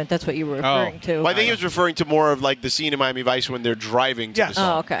tonight moment, that's what you were referring to. Well, I think he was referring to more of like the scene in Miami Vice when they're driving to Yes. the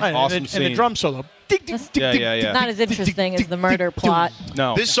song. Oh, okay. Right, Awesome and the scene. drum solo. Yeah. Not as interesting as the murder plot.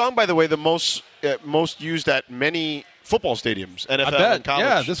 No. This song, by the way, the most used at many football stadiums, NFL I and bet. college.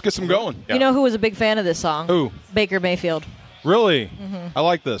 Yeah, this gets them going. You know who was a big fan of this song? Who? Baker Mayfield. Really? I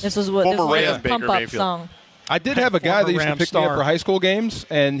like this. This was what Former this was Rams his Baker pump up Mayfield. song. I did have a guy that used to Ram pick me up star. for high school games,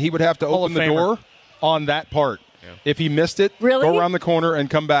 and he would have to Hall open of the Famer. door on that part. If he missed it, Really? go around the corner and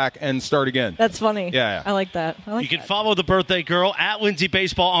come back and start again. That's funny. Yeah. I like that. I like You can that. follow the birthday girl at Lindsay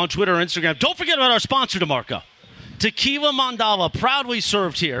Baseball on Twitter or Instagram. Don't forget about our sponsor, DeMarco. Tequila Mandala, proudly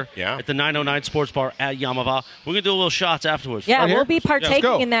served here at the 909 Sports Bar at Yamava. We're going to do a little shots afterwards. Yeah, Right we'll here? be Let's partaking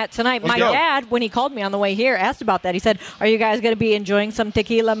go. in that tonight. Let's My go. dad, when he called me on the way here, asked about that. He said, "Are you guys going to be enjoying some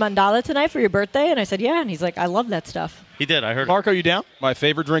tequila mandala tonight for your birthday?" And I said, "Yeah." And he's like, "I love that stuff." He did. I heard it. Marco, you down? My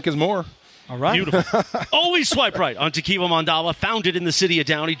favorite drink is more. All right. Beautiful. Always swipe right on Tequila Mandala, founded in the city of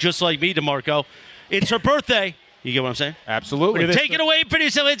Downey, just like me, DeMarco. It's her birthday. You get what I'm saying? Absolutely. Take it away,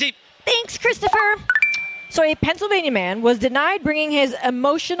 producer Lindsay. Thanks, Christopher. So a Pennsylvania man was denied bringing his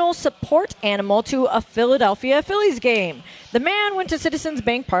emotional support animal to a Philadelphia Phillies game. The man went to Citizens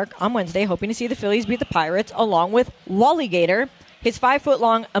Bank Park on Wednesday hoping to see the Phillies beat the Pirates along with Wallygator, his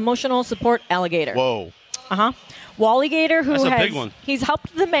 5-foot-long emotional support alligator. Whoa. Uh-huh. Wally Gator, who That's a has big one. he's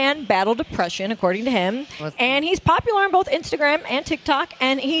helped the man battle depression, according to him, and he's popular on both Instagram and TikTok,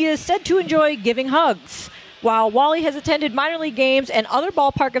 and he is said to enjoy giving hugs. While Wally has attended minor league games and other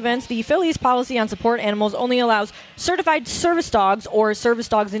ballpark events, the Phillies' policy on support animals only allows certified service dogs or service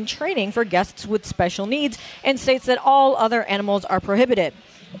dogs in training for guests with special needs and states that all other animals are prohibited.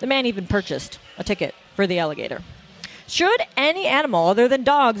 The man even purchased a ticket for the alligator. Should any animal other than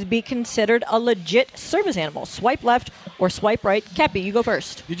dogs be considered a legit service animal? Swipe left or swipe right. Cappy, you go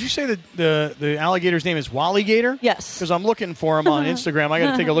first. Did you say that the alligator's name is Wally Gator? Yes. Because I'm looking for him on Instagram. I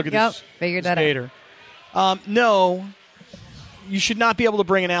got to take a look at this, figured this that out. gator. No, you should not be able to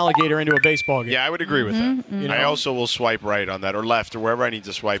bring an alligator into a baseball game. Yeah, I would agree with that. You know? I also will swipe right on that, or left, or wherever I need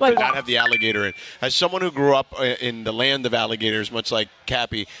to swipe, Swipe but not left. have the alligator in. As someone who grew up in the land of alligators, much like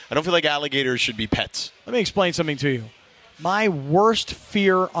Cappy, I don't feel like alligators should be pets. Let me explain something to you. My worst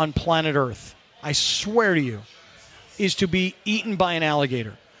fear on planet Earth, I swear to you, is to be eaten by an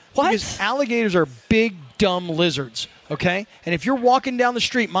alligator. What? Because alligators are big, dumb lizards, okay? And if you're walking down the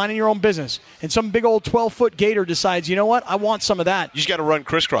street minding your own business and some big old 12-foot gator decides, you know what, I want some of that. You just got to run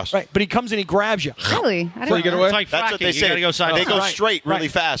crisscross. Right, but he comes and he grabs you. Really? I So you get away? It's like That's what fracking. they You say. gotta go side They to go side. straight really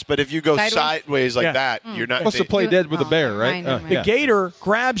Right. fast, but if you go Sideways? sideways like Yeah. that, you're not. What's to play dead with a bear, right? I know, right. The Yeah. gator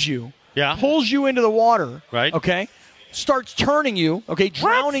grabs you, Yeah. pulls you into the water, Right. okay, starts turning you, okay,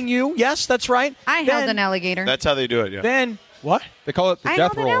 drowning you. Yes, that's right. I held Then- an alligator. That's how they do it. Yeah. Then, what? They call it the I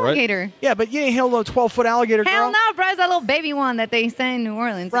death held an roll, right? alligator. Yeah, but you ain't held no 12-foot alligator, Hell girl. no, bro. It's that little baby one that they sent in New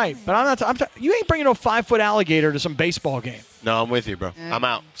Orleans. Right, but I'm not. You ain't bringing no 5-foot alligator to some baseball game. No, I'm with you, bro. I'm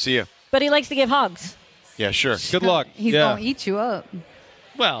out. See ya. But he likes to give hugs. Yeah, sure. Good luck. He's yeah. going to eat you up.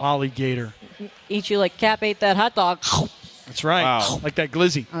 Well, Alligator. Eat you like Cap ate that hot dog. That's right. Wow. Like that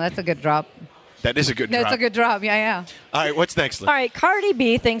glizzy. Oh, that's a good drop. That is a good That's drop. a good drop. Yeah. All right, what's next? Lynn? All right, Cardi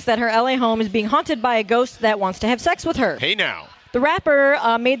B thinks that her LA home is being haunted by a ghost that wants to have sex with her. Hey now. The rapper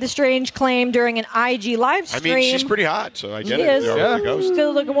made the strange claim during an IG live I stream. mean, she's pretty hot, so I She get it. is. You're a ghost. She's a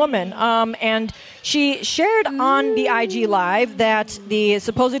good-looking woman. And she shared on the IG Live that the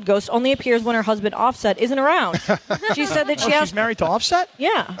supposed ghost only appears when her husband Offset isn't around. She said that she She's has... married to Offset?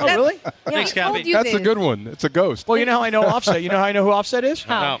 Yeah. Oh, really? thanks, Told Cappy. you That's a this. good one. It's a ghost. Well, you know how I know Offset? You know how I know who Offset is?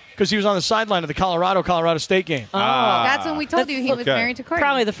 How? Because he was on the sideline of the Colorado State game. That's when we told you he was okay. married to Cardi.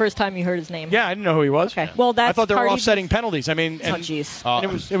 Probably the first time you heard his name. Yeah, I didn't know who he was. Okay. Well, that's I thought they were Cardi offsetting penalties. I mean, Oh, and, jeez.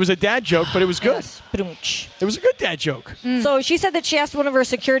 and it was a dad joke, but it was good. Yes. Ba-dum-tsh. It was a good dad joke. So she said that she asked one of her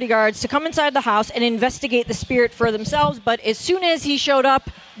security guards to come inside the house and investigate the spirit for themselves, but as soon as he showed up,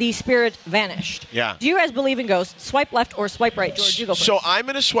 the spirit vanished. Yeah. Do you guys believe in ghosts? Swipe left or swipe right? George, you go first. So I'm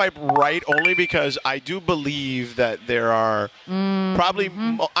going to swipe right only because I do believe that there are probably.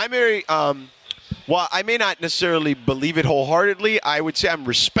 I'm very. Well, I may not necessarily believe it wholeheartedly. I would say I'm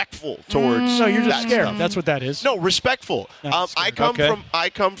respectful towards. No, you're just that scared. stuff. That's what that is. No, respectful. Not I scared. come Okay. from. I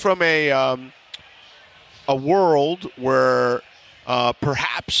come from a world where.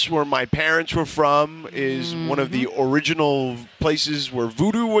 Perhaps where my parents were from is one of the original places where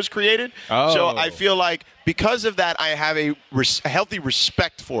voodoo was created. Oh. So I feel like because of that, I have a healthy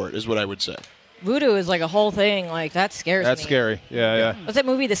respect for it, is what I would say. Voodoo is like a whole thing. Like, that scares That's me. scary. Yeah. What's that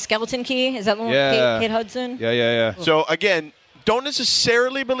movie, The Skeleton Key? Is that the one Yeah. with Kate Hudson? Yeah. So again, don't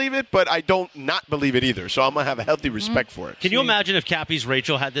necessarily believe it, but I don't not believe it either. So I'm going to have a healthy respect for it. Can you imagine if Cappy's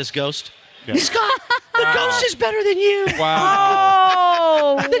Rachel had this ghost? Yeah. Scott, the ghost is better than you.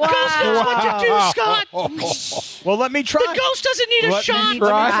 Oh, The ghost knows what to do, Scott. Well, let me try. The ghost doesn't need a Let shot. me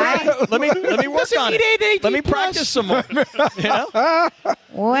try. Let me work on it. Let me practice some more. You know? Wow.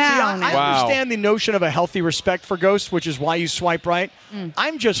 See, I Wow. understand the notion of a healthy respect for ghosts, which is why you swipe right.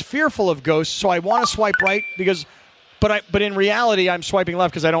 I'm just fearful of ghosts, so I want to swipe right because, but in reality, I'm swiping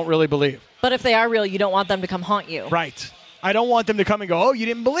left because I don't really believe. But if they are real, you don't want them to come haunt you. Right. I don't want them to come and go, oh, you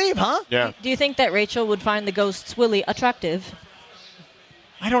didn't believe, huh? Yeah. Do you think that Rachel would find the ghosts Willie attractive?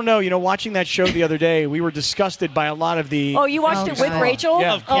 I don't know. You know, watching that show the other day, we were disgusted by a lot of the. Oh, you watched Oh, it with God. Rachel?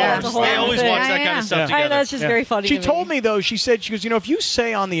 Yeah. Of Oh, that's course. a whole They other always thing. watch that Yeah, kind yeah. of stuff Yeah. I together. know, it's just Yeah. very funny. She to told me, though, she said, you know, if you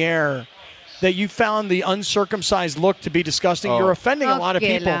say on the air that you found the uncircumcised look to be disgusting, you're offending a lot of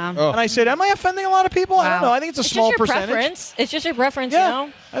Okay, people. la. And I said, am I offending a lot of people? I don't Wow. know. I think it's a It's small just your percentage. preference. It's just your preference, Yeah. you know? I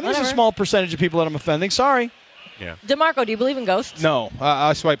think it's a Whatever. small percentage of people that I'm offending. Sorry. DeMarco, do you believe in ghosts? No,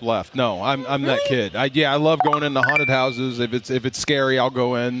 I swipe left. No, I'm that kid. I love going into haunted houses. If it's scary, I'll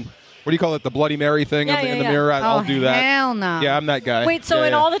go in. What do you call it? The Bloody Mary thing Yeah, in the yeah. mirror. I'll Oh, do that. hell no. Yeah, I'm that guy. Wait, so Yeah,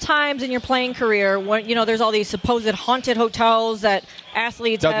 in yeah. all the times in your playing career, when you know there's all these supposed haunted hotels that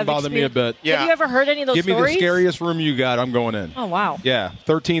athletes Doesn't have bother me a experienced- bit. Yeah. Have you ever heard any of those Give me stories? the scariest room you got. I'm going in. Oh wow. Yeah,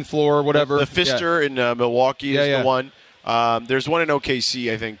 13th floor, whatever. The Pfister in Milwaukee Yeah, is yeah. the one. There's one in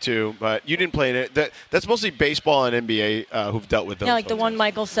OKC, I think, too, but you didn't play in it. That's mostly baseball and NBA who've dealt with those. Yeah, like the one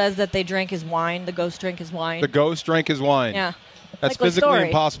Michael says that they drank his wine. The ghost drank his wine. The ghost drank his wine. Yeah. That's Likely physically story.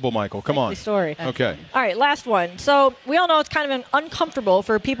 impossible, Michael. Come Likely on. story. Okay. All right, last one. So we all know it's kind of uncomfortable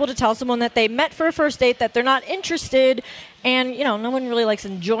for people to tell someone that they met for a first date that they're not interested, and no one really likes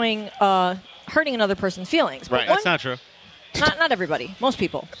enjoying hurting another person's feelings. But Right. That's not true. Not everybody. Most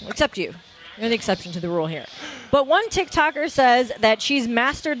people, except you. You're the exception to the rule here. But one TikToker says that she's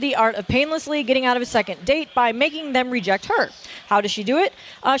mastered the art of painlessly getting out of a second date by making them reject her. How does she do it?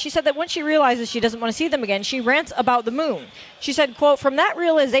 She said that when she realizes she doesn't want to see them again, she rants about the moon. She said, quote, "From that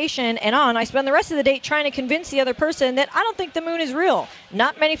realization and on, I spend the rest of the date trying to convince the other person that I don't think the moon is real.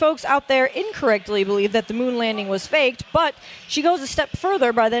 Not many folks out there incorrectly believe that the moon landing was faked, but she goes a step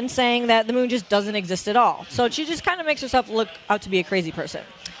further by then saying that the moon just doesn't exist at all. So she just kind of makes herself look out to be a crazy person.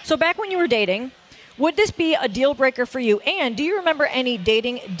 So back when you were dating, would this be a deal breaker for you? And do you remember any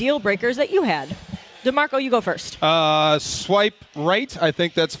dating deal breakers that you had? DeMarco, you go first. Swipe right. I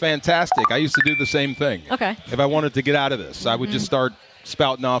think that's fantastic. I used to do the same thing. Okay. If I wanted to get out of this, I would just start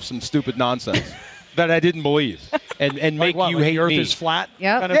spouting off some stupid nonsense that I didn't believe and make Like what, you like hate the Earth me. is flat?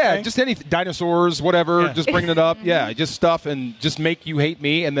 Yep. Kind of Yeah, thing? just anything. Dinosaurs, whatever. Yeah. Just bringing it up. Yeah, just stuff and just make you hate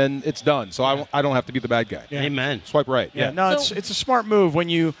me, and then it's done. So I don't have to be the bad guy. Yeah. Amen. Swipe right. Yeah, Yeah. no, So- it's a smart move when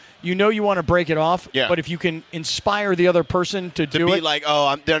you know you want to break it off, Yeah. but if you can inspire the other person to To do be it, like, oh,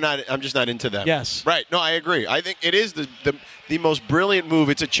 I'm just not into them. Yes. Right. No, I agree. I think it is the most brilliant move.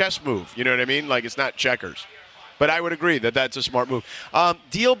 It's a chess move. You know what I mean? Like, it's not checkers. But I would agree that that's a smart move.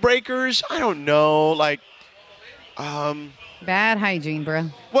 Deal breakers, I don't know. Like, Bad hygiene,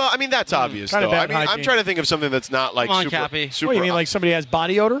 bro. well, I mean, that's obvious, Kinda though. I bad mean, I'm hygiene. trying to think of something that's not like Come on, super, Cappy. super. what do you mean, like somebody has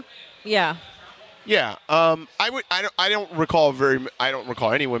body odor? Yeah. Yeah. I don't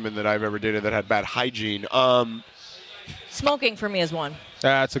recall any women that I've ever dated that had bad hygiene. Smoking for me is one.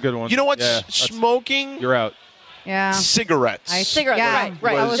 That's a good one. You know what? Yeah, that's- Smoking You're out. Yeah. cigarettes. Cigarettes, Yeah.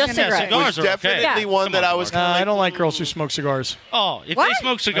 right. Was- Just Yeah, cigarettes. cigars was are okay. definitely Yeah. one Come that on, I was Mark. kind of I don't like girls who smoke cigars. Oh, if What? they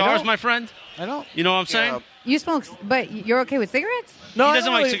smoke I cigars, don't. my friend, I don't. you know what I'm saying? Yeah. You smoke, but you're okay with cigarettes? No, He I doesn't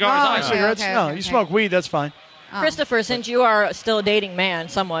don't like really- cigars I don't either. like cigarettes. Okay, no, okay, you okay. smoke weed, that's fine. Christopher, since you are still a dating man,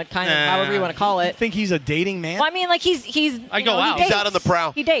 somewhat, kind of, Nah. however you want to call I it. think he's a dating man. Well, I mean, like he's I you go know, he out. dates. He's out on the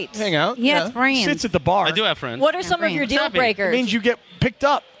prowl. He dates. Hang out. He has yeah. friends. Sits at the bar. I do have friends. What are some of your deal Happy. It breakers? means you get picked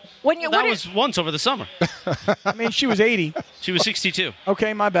up. When you that what was once over the summer. I mean, she was 80. She was 62.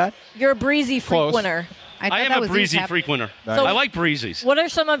 Okay, my bad. you're a breezy Close. frequenter. thought I am that a was you, breezy Cap. frequenter. So- I like breezies. What are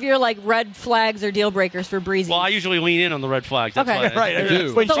some of your like red flags or deal breakers for breezy? Well, I usually lean in on the red flag. That's Okay. why Yeah, Right. I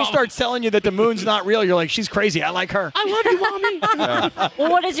do. When she So- starts telling you that the moon's not real, you're like, she's crazy. I like her. I love you, mommy.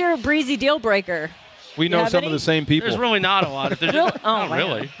 well, what is your breezy deal breaker? We know have some any? of the same people. There's really not a lot. There's Real- not wow.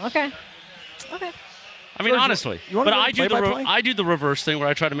 really. Okay. Okay. I mean, George, honestly. you wanna But go I do play-by-play? I do the reverse thing where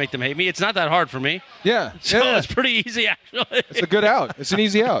I try to make them hate me. It's not that hard for me. yeah. So yeah. it's pretty easy, actually. It's a good out. It's an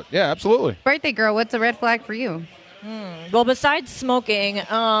easy out. Yeah, absolutely. Birthday girl, what's a red flag for you? Well, besides smoking,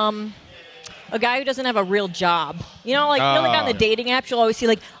 a guy who doesn't have a real job. You know, like, you know, like on the dating apps, you'll always see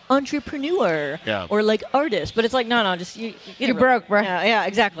like entrepreneur Yeah. or like artist, but it's like no, just you. You broke, bruh. Yeah,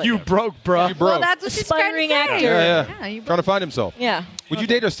 exactly. You broke, bruh. You broke. Well, that's what she's trying Aspiring to say. actor. Yeah. you Trying to find himself. Yeah. Would you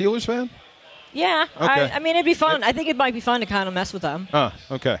date a Steelers fan? Yeah. Okay. I mean, it'd be fun. I think it might be fun to kind of mess with them.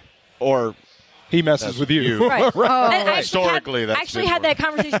 Okay. Or He messes with you. Right. Oh, And I Historically, that's I actually been had that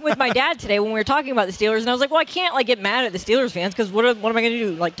conversation with my dad today when we were talking about the Steelers, and I was like, well, I can't like get mad at the Steelers fans because what am I going to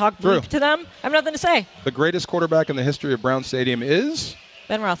do? Like talk bleep to them? I have nothing to say. The greatest quarterback in the history of Brown Stadium is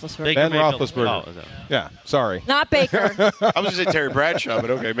Ben Roethlisberger. Baker Ben Mayfield. Roethlisberger. Oh, is that- Yeah, sorry. Not Baker. I was going to say Terry Bradshaw, but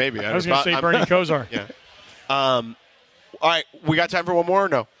okay, maybe. I was going to say Bernie Kosar. Yeah. All right, we got time for one more or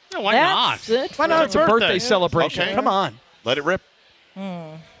no? No, why That's not? it. Why not? It's a birthday birthday. celebration. Okay. Come on. Let it rip.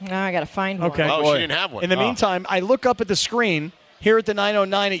 Now I got to find one. Okay. Oh, boy. she didn't have one. In the meantime, I look up at the screen here at the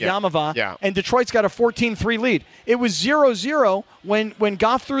 909 at Yeah. Yamava, Yeah. and Detroit's got a 14-3 lead. It was 0-0 when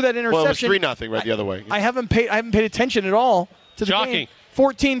Goff threw that interception. Well, it was 3-0 right the other way. I haven't paid attention at all to the Shocking. game.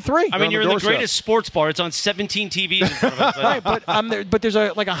 14-3. I mean, on you're the in the doorstep. greatest sports bar. It's on 17 TVs in front of us. right, but but there's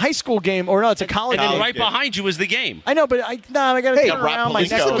a high school game, or no, it's a college And then game. right behind you is the game. I know, but I got to Hey, turn Rob around. My Pelinka neck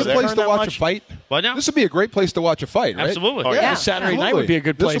This is a over doesn't good there. place turn to that watch a much. fight. What now? This would be a great place to watch a fight, right? Absolutely. Oh, yeah. Yeah, Saturday night would be a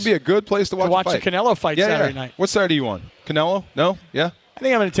good place. This would be a good place to watch watch a the fight. Canelo fight Yeah, Saturday yeah. night. What side are you on? Canelo? No? Yeah? I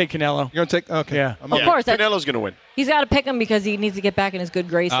think I'm going to take Canelo. You're going to take? Okay. Yeah. I'm Of on- course, that's, Canelo's going to win. he's got to pick him because he needs to get back in his good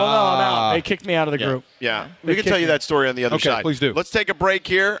graces. Oh, no, I'm out. They kicked me out of the group. Yeah. They We can tell kicked you me. that story on the other Okay, side. please do. Let's take a break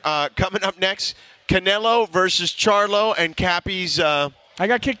here. Coming up next, Canelo versus Charlo and Cappy's I I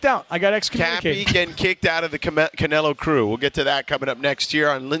got kicked out. I got excommunicated. Cappy getting kicked out of the Canelo crew. We'll get to that coming up next year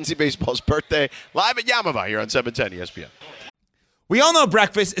on Lindsay Baseball's birthday, live at Yamava here on 710 ESPN. We all know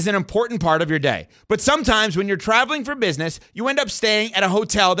breakfast is an important part of your day, but sometimes when you're traveling for business, you end up staying at a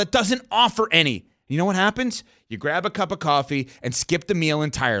hotel that doesn't offer any. You know what happens? You grab a cup of coffee and skip the meal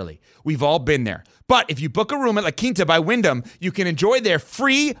entirely. We've all been there. But if you book a room at La Quinta by Wyndham, you can enjoy their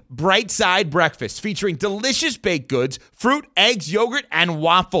free Bright Side breakfast featuring delicious baked goods, fruit, eggs, yogurt, and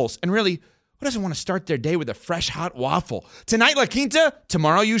waffles. And really, who doesn't want to start their day with a fresh hot waffle? Tonight, La Quinta,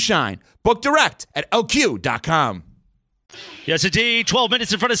 tomorrow you shine. Book direct at lq.com. Yes, indeed. 12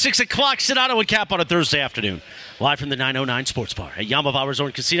 minutes in front of 6 o'clock. Sonato and Cap on a Thursday afternoon. Live from the 909 Sports Bar at Yamava Resort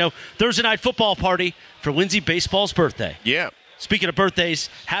and Casino. Thursday night football party for Lindsay Baseball's birthday. Yeah. Speaking of birthdays,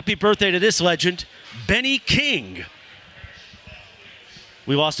 happy birthday to this legend, Benny King.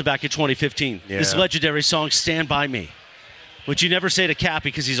 We lost him back in 2015. Yeah. This legendary song, Stand By Me, which you never say to Cappy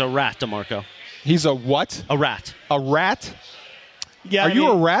because he's a rat, DeMarco. He's a what? A rat. A rat? Yeah, Are you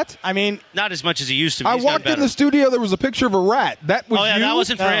a rat? I mean, not as much as he used to be. I He's walked done in the better. studio. There was a picture of a rat. That was Oh, yeah, you? that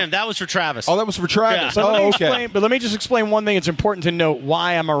wasn't for him. That was for Travis. Oh, that was for Travis. Yeah. But, let me Oh, explain, okay. but let me just explain one thing. It's important to note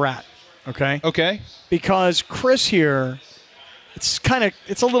why I'm a rat. Okay. Okay. Because Chris here, it's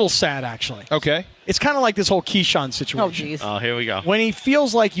a little sad actually. Okay. It's kind of like this whole Keyshawn situation. Oh, jeez. Oh, here we go. When he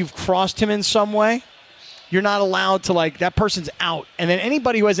feels like you've crossed him in some way, you're not allowed to, like, that person's out. And then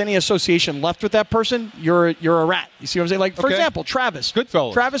anybody who has any association left with that person, you're a rat. You see what I'm saying? Like, for Okay. example, Travis.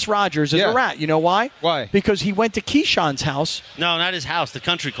 Goodfellas. Travis Rogers is Yeah. a rat. You know why? Why? Because he went to Keyshawn's house. No, not his house, the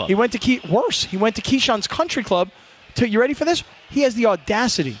country club. He went to He went to Keyshawn's country club. You ready for this? He has the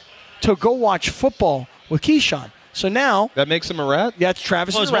audacity to go watch football with Keyshawn. So now, That makes him a rat? that's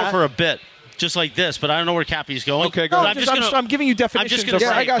Travis Well, is it's a more rat. for a bit, just like this, but I don't know where Cappy's going. Okay, go No, ahead. I'm giving you I'm definitions just going to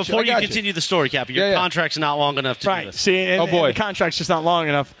of Yeah, I say, got you, before I got you. continue the story, Cappy, your Yeah, yeah. contract's not long enough to do Right. this. See, and, Oh, boy. and the contract's just not long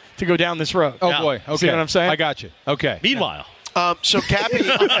enough to go down this road. Oh, Yeah. boy. Okay. See what I'm saying? I got you. Okay. Meanwhile, So Cappy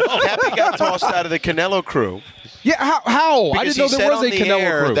got tossed out of the Canelo crew. Yeah, how? I Because didn't know he there said was on a the Canelo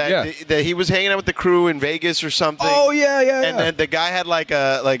air crew. that, Yeah. that he was hanging out with the crew in Vegas or something. Oh, yeah. And then the guy had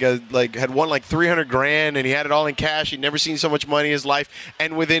had won like $300,000 and he had it all in cash. He'd never seen so much money in his life.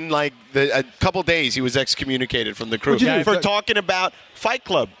 And within a couple days, he was excommunicated from the crew What'd you do? for talking about Fight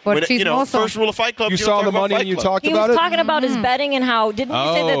Club. But When, she's also- first rule of Fight Club. You don't saw talk the about money Fight and you Club. talked He about was it? talking about his betting and how didn't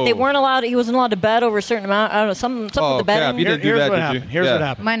he say that they weren't allowed? He wasn't allowed to bet over a certain amount. I don't know something with the Oh, betting. Cap, you didn't do Here's that, what did happened. you? Here's Yeah. what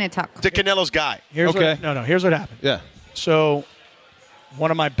happened. Mine talk. The Canelo's guy. Here's Okay. Here's what happened. Yeah. So,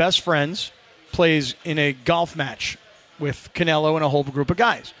 one of my best friends plays in a golf match with Canelo and a whole group of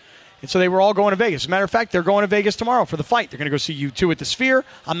guys. And so they were all going to Vegas. As a matter of fact, they're going to Vegas tomorrow for the fight. They're going to go see U2 at the Sphere.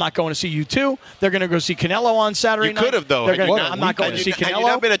 I'm not going to see U2. They're going to go see Canelo on Saturday You night. could have, though. They're had gonna- you not- I'm not going had to see you- Had Canelo. you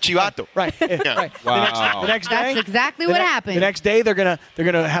not been a chivato. Right. Right. Wow. The next day. That's exactly the what ne- happened. The next day, they're gonna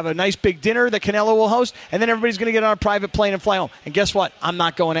have a nice big dinner that Canelo will host, and then everybody's gonna get on a private plane and fly home. And guess what? I'm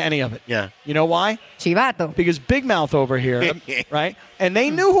not going to any of it. Yeah. You know why? Chivato. Because Big Mouth over here, right? And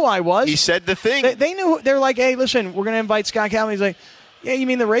they knew who I was. He said the thing. They knew. They're like, hey, listen, we're gonna invite Scott Calvin. He's like, yeah, you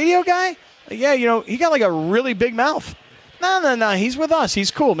mean the radio guy? Like, yeah, he got like a really big mouth. No, he's with us. He's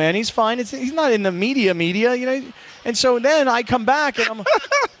cool, man. He's fine. He's not in the media, And so then I come back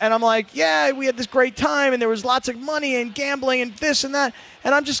and I'm like, yeah, we had this great time and there was lots of money and gambling and this and that.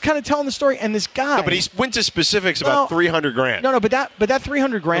 And I'm just kind of telling the story. And this guy, No, but he went to specifics about $300,000. No, but that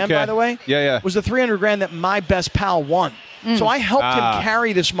 $300,000, Okay. by the way, Yeah. was the $300,000 that my best pal won. So I helped him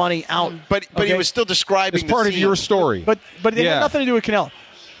carry this money out. But he okay? was still describing It's part the of scene. your story. But it Yeah. had nothing to do with Canelo.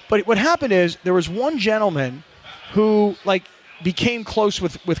 But what happened is there was one gentleman who became close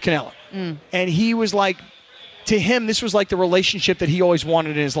with Canelo, and he was like, to him, this was like the relationship that he always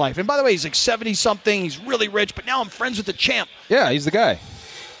wanted in his life. And by the way, he's like 70-something. He's really rich, but now I'm friends with the champ. Yeah, he's the guy.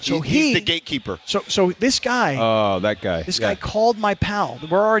 So He's the gatekeeper. So this guy. Oh, that guy. This guy called my pal.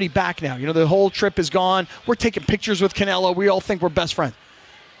 We're already back now. The whole trip is gone. We're taking pictures with Canelo. We all think we're best friends.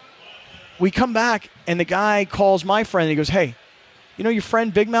 We come back, and the guy calls my friend, and he goes, hey, you know your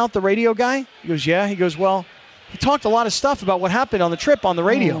friend Big Mouth, the radio guy? He goes, yeah. He goes, well, he talked a lot of stuff about what happened on the trip on the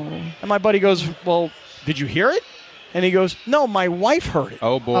radio. And my buddy goes, well, did you hear it? And he goes, no, my wife heard it.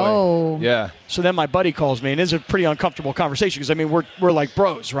 Oh, boy. Oh. Yeah. So then my buddy calls me, and it's a pretty uncomfortable conversation because, we're like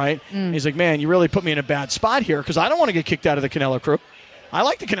bros, right? He's like, man, you really put me in a bad spot here because I don't want to get kicked out of the Canelo crew. I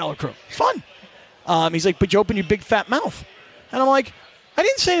like the Canelo crew. It's fun. He's like, but you open your big fat mouth. And I'm like, I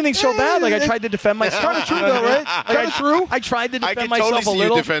didn't say anything so bad. Like I tried to defend myself. Kind of true, though, right? Kind of true. I tried to defend can myself totally see a you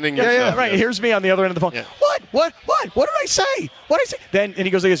little. defending yourself. Right. Here's me on the other end of the phone. Yeah. What did I say? What did I say? Then and he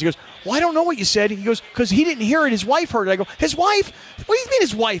goes like this. He goes, well, I don't know what you said. He goes, because he didn't hear it. His wife heard it. I go, his wife? What do you mean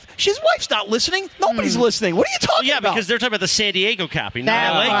his wife? His wife's not listening. Nobody's listening. What are you talking Yeah, about? because they're talking about the San Diego Cappy, not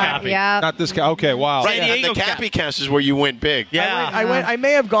That LA part, Cappy. yeah. Not this guy. Okay, wow. Right, San and the Diego Cappy cast is where you went big. Yeah. I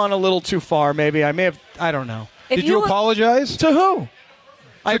may have gone a little too far. Maybe I may have. I don't know. Did you apologize? To who?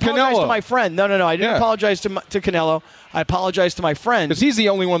 I apologized Canelo. to my friend. No. I didn't Yeah. apologize to Canelo. I apologized to my friend. Because he's the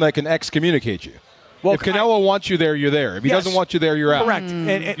only one that can excommunicate you. Well, if Canelo wants you there, you're there. If he Yes. doesn't want you there, you're out. Correct. And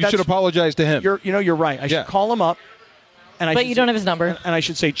You that's- should apologize to him. You're right. I should call him up. And But you don't have his number. And I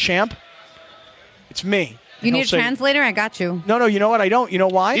should say, champ, it's me. You And need he'll a say, translator? I got you. No, you know what? I don't. You know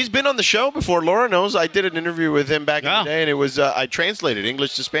why? He's been on the show before. Laura knows. I did an interview with him back in the day, and it was I translated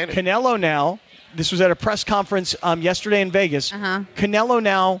English to Spanish. Canelo now, this was at a press conference yesterday in Vegas. Canelo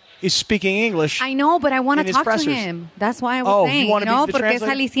now is speaking English. I know, but I want in to his talk to pressers. him. That's why I was Oh, saying, you wanna be the porque es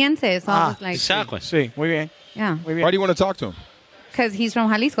translator? jalisciense. So I was like, Exactly. Sí, muy bien. yeah, Muy bien. Why do you want to talk to him? because he's from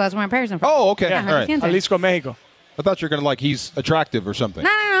Jalisco. That's where my parents are from. Oh, okay. Yeah, All right. Jalisciense. Jalisco, Mexico. I thought you were going to like he's attractive or something. No,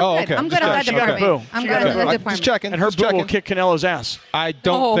 Oh, I'm good. okay. I'm Just good on that checking. Okay. department. I'm She good got on it. that Just department. checking. And her Just boo will checking. kick Canelo's ass. I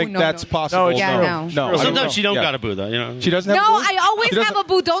don't Oh, think no, that's no. possible. No, it's Yeah, true. no. It's No. true. Sometimes you don't Yeah. got a boo, though. You know. She doesn't No, have a boo? I always She doesn't- have a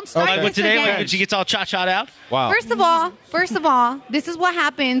boo. Don't start Like this with today, again. when she gets all cha-cha'd out. Wow. First of all, this is what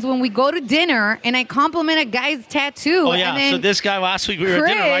happens when we go to dinner and I compliment a guy's tattoo. Oh, yeah. And then So this guy last week, we were at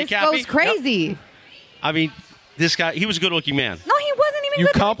dinner, right, Chris Cappy? goes crazy. I mean, this guy, he was a good-looking man. No, he wasn't even You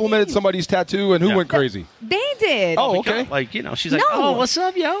good complimented looking. somebody's tattoo, and who Yeah. went crazy? They did. Oh, okay. Like, you know, she's like, No. oh, what's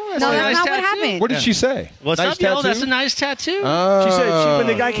up, yo? no, a that's nice not what tattoo." happened. What did she say? What's nice up, yo? tattoo? That's a nice tattoo. She said when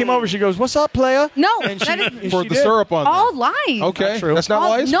the guy came over, she goes, "What's up, playa?" No, and that is- and For she the did. syrup on All there. lies. Okay, Not true. that's not All,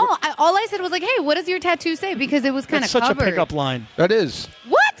 lies? no, all I said was like, "Hey, what does your tattoo say?" Because it was kind of That's such covered. a pickup line. That is.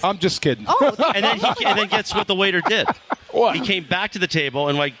 What? I'm just kidding. Oh, And then guess what the waiter did? What? He came back to the table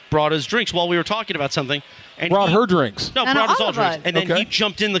and like brought us drinks while we were talking about something. And Brought he- her drinks. No, And brought us all all of drinks. us. And then Okay. he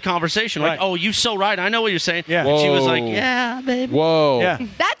jumped in the conversation Right. like, "Oh, you so right. I know what you're saying." Yeah. And she was like, Whoa. "Yeah, baby." Whoa. Yeah.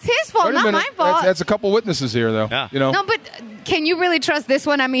 that's his fault, Wait a not minute. my fault. That's a couple witnesses here, though. Yeah. You know. No, but can you really trust this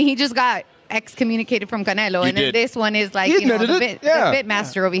one? I mean, he just got excommunicated from Canelo, You and then did. this one is like, He you know, admitted the it. bit, Yeah. the bit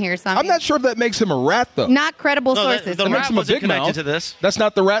master over here. So I I'm mean, not sure if that makes him a rat, though. not credible No, sources. the That makes rat him a wasn't big connected mouth. to this. That's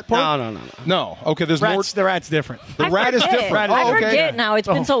not the rat part? No. No. Okay, there's more. The rat's different. The rat is forget. different. I Oh, okay. forget now. It's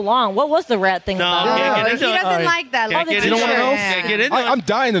been so long. What was the rat thing No, about? can't Oh, get he into it. doesn't like that. Can't Love get the into You don't it. want to know? Can't get into it. I'm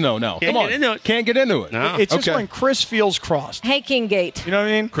dying to know now. Can't Come on. get into it. Can't get into it. No. It's just Okay. when Chris feels crossed. Hey, King Gate. You know what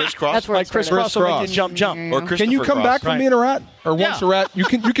I mean? Crisscross. That's where Like it's Chris started. Cross will make Cross. you jump. Or Can you Christopher come Cross. back from Right. being a rat? Or once Yeah. a rat? You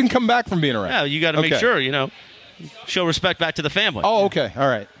can come back from being a rat. Yeah, you got to make Okay. sure, you know, show respect back to the family. Oh, okay. All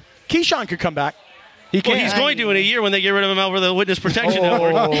right. Keyshawn could come back. He well, can. he's going to in a year when they get rid of him over the Witness Protection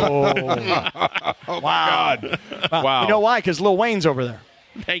Network. Wow. Wow. You know why? Because Lil Wayne's over there.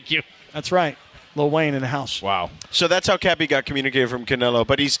 Thank you. That's right. Lil Wayne in the house. Wow. So that's how Cappy got communicated from Canelo,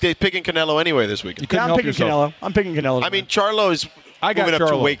 but he's picking Canelo anyway this weekend. You couldn't I'm help picking yourself. Canelo. I'm picking Canelo. I mean, Charlo is I got moving up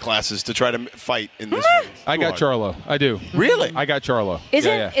to Charlo. weight classes to try to fight in this. I got Charlo. I do. Really? I got Charlo.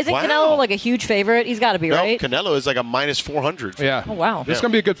 Isn't Wow. Canelo like a huge favorite? He's got to be, No, right? Canelo is like a minus 400. Yeah. Oh, wow. This is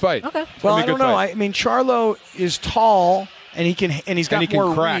going to be a good fight. Okay. It's well, gonna I be a don't good know. fight. I mean, Charlo is tall and he's got he can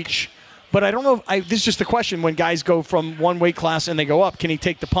more crack. reach. But I don't know. This is just the question: when guys go from one weight class and they go up, can he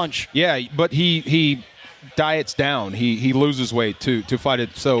take the punch? Yeah, but he diets down. He loses weight to fight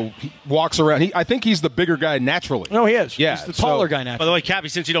it. So he walks around. I think he's the bigger guy naturally. No, he is. Yeah, He's the taller so- guy now. By the way, Cappy,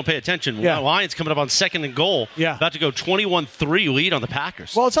 since you don't pay attention, Yeah. Lions coming up on second and goal. Yeah. About to go 21-3 lead on the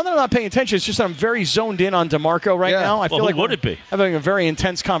Packers. Well, it's not that I'm not paying attention. It's just that I'm very zoned in on DeMarco right Yeah. now. I Well, feel who like would we're it be? having a very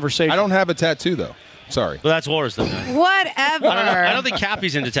intense conversation. I don't have a tattoo though. Sorry. Well, that's Laura's, though. Whatever. I don't think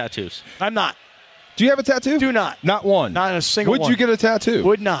Cappy's into tattoos. I'm not. Do you have a tattoo? Do not. Not one. Not a single Would one. you get a tattoo?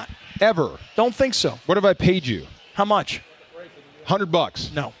 Would not. Ever? Don't think so. What if I paid you? How much?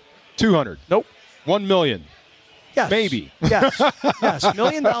 $100. No. 200. Nope. 1 million. Yes. Maybe. Yes. Yes. $1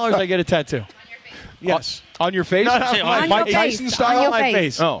 million, I get a tattoo. Yes. On your face? No, no, Say, my on Mike your face. Tyson On style. your My face.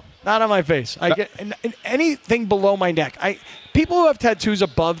 face. Oh. Not on my face. I get anything below my neck. People who have tattoos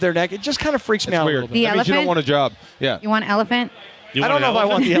above their neck, it just kind of freaks me That's out weird. a little The bit. That means you don't elephant? want a job. Yeah. You want elephant? You I don't know want if I an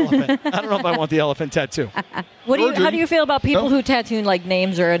want the elephant. I don't know if I want the elephant tattoo. How do you feel about people No. who tattoo like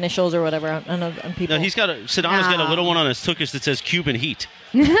names or initials or whatever on people? No, Sedano's got a little one on his tuchus that says Cuban Heat.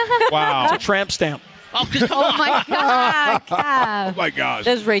 Wow. It's a tramp stamp. Oh, come Oh on. my God, Cav. my gosh.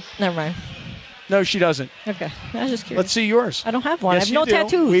 Does Ray? Never mind. No, she doesn't. Okay, I was just curious. Let's see yours. I don't have one. Yes, I have you no do.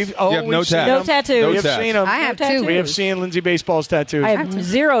 tattoos. We've You have no we've seen tats. No them. tattoos. No We have tats. seen them. I have No two. We have seen Lindsay Baseball's tattoos. I have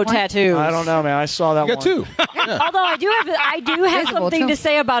zero tattoos. I don't know, man. I saw that You got one. two. Although I do have Visible, something too. to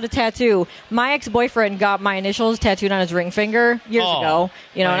say about a tattoo. My ex-boyfriend got my initials tattooed on his ring finger years ago.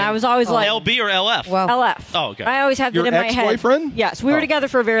 And I was always like LB or LF? Well, LF. Oh, okay. I always had Your that in my head. ex-boyfriend? Yes, we were together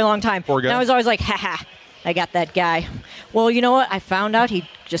for a very long time. Poor guy. And I was always like, ha, I got that guy. Well, you know what? I found out he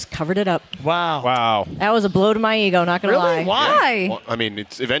just covered it up. Wow. That was a blow to my ego, not going to lie. Really? Why? Why? Well, I mean,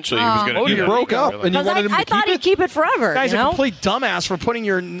 it's eventually he was going to You do that. broke up and you Because wanted him to I thought keep he'd it? keep it forever. Guy's you a know? complete dumbass for putting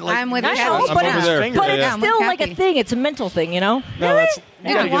your like. I'm with I Kathy. know, I'm but over it's, there. but Yeah. it's still I'm with like a Kathy. thing. It's a mental thing, you know? No, that's you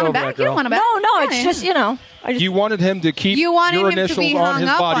You gotta don't get want over him that, back? You girl. don't want him back? No, Yeah, it's yeah. just, I just, You wanted him to keep You wanted your him to initials be on hung his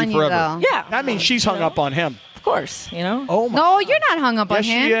up body on you, forever. though. yeah, That means she's hung up on him. of course, Oh my. No, you're not hung up on Yes,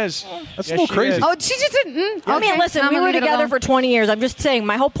 him. she is. That's Yes, a little she crazy. is. Oh, she just didn't. I mean, listen, we were together for 20 years. I'm just saying,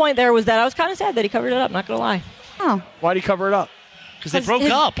 my whole point there was that I was kind of sad that he covered it up, not going to lie. Oh, Why'd he cover it up? Because they broke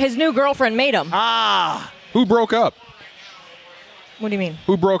up. His new girlfriend made him. Who broke up? What do you mean?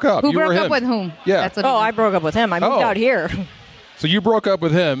 Who broke up? who You or broke him? up with whom? Yeah. That's what Oh, it is. I broke up with him. I moved Oh. out here. So you broke up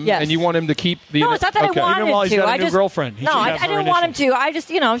with him, Yes. and you want him to keep the. No, it's not that okay. I wanted Even while he's to. got a I new just girlfriend, he No, should I have her didn't want him initials.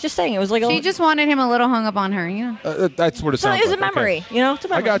 to. I was just saying it was like a. She just wanted him a little hung up on her, That's what it So sounds it was a like. memory, Okay. It's a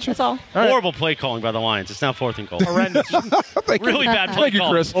memory. got you. That's all. Horrible play calling by the Lions. It's now 4th and goal. Horrendous. Thank you. Really bad play Thank you,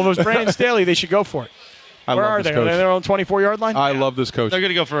 calling. Chris. Well, those Brandon Staley, they should go for it. I Where love are this they? coach. Are they their own 24-yard line? I love this coach. They're going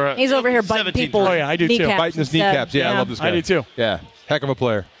to go for a He's over here biting 17. people. Oh, yeah, I do too. kneecaps Biting his instead. kneecaps. Yeah, I love this guy. I do too. Yeah, heck of a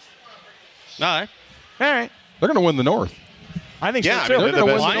player. All right. All right. They're going to win the North. I think Yeah, so I too. mean, they're gonna the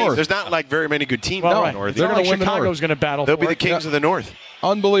win best the North. teams. There's not like very many good teams Well, in right. the North. It's not They're like gonna win the Chicago's North. going to battle They'll for be the it. kings of the North.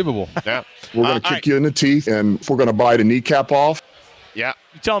 Unbelievable. Yeah. We're going to kick you in the teeth, and if we're going to bite a kneecap off. Yeah.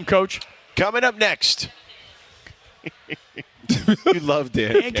 You tell him, Coach. Coming up next. You love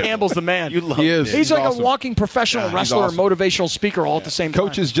Dan. Dan Campbell's the man. You love He is. Dan. He's like awesome. a walking professional Yeah, wrestler awesome. and motivational speaker all at the same time.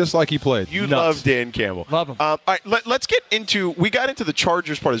 Coaches just like he played. You Nuts. love Dan Campbell. Love him. All right, let's get into. We got into the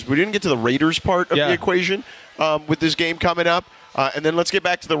Chargers part. We didn't get to the Raiders part of Yeah. the equation with this game coming up. And then let's get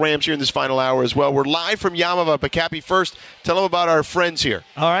back to the Rams here in this final hour as well. We're live from Yamava, but Cappy, first, tell them about our friends here.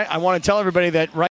 All right. I want to tell everybody that right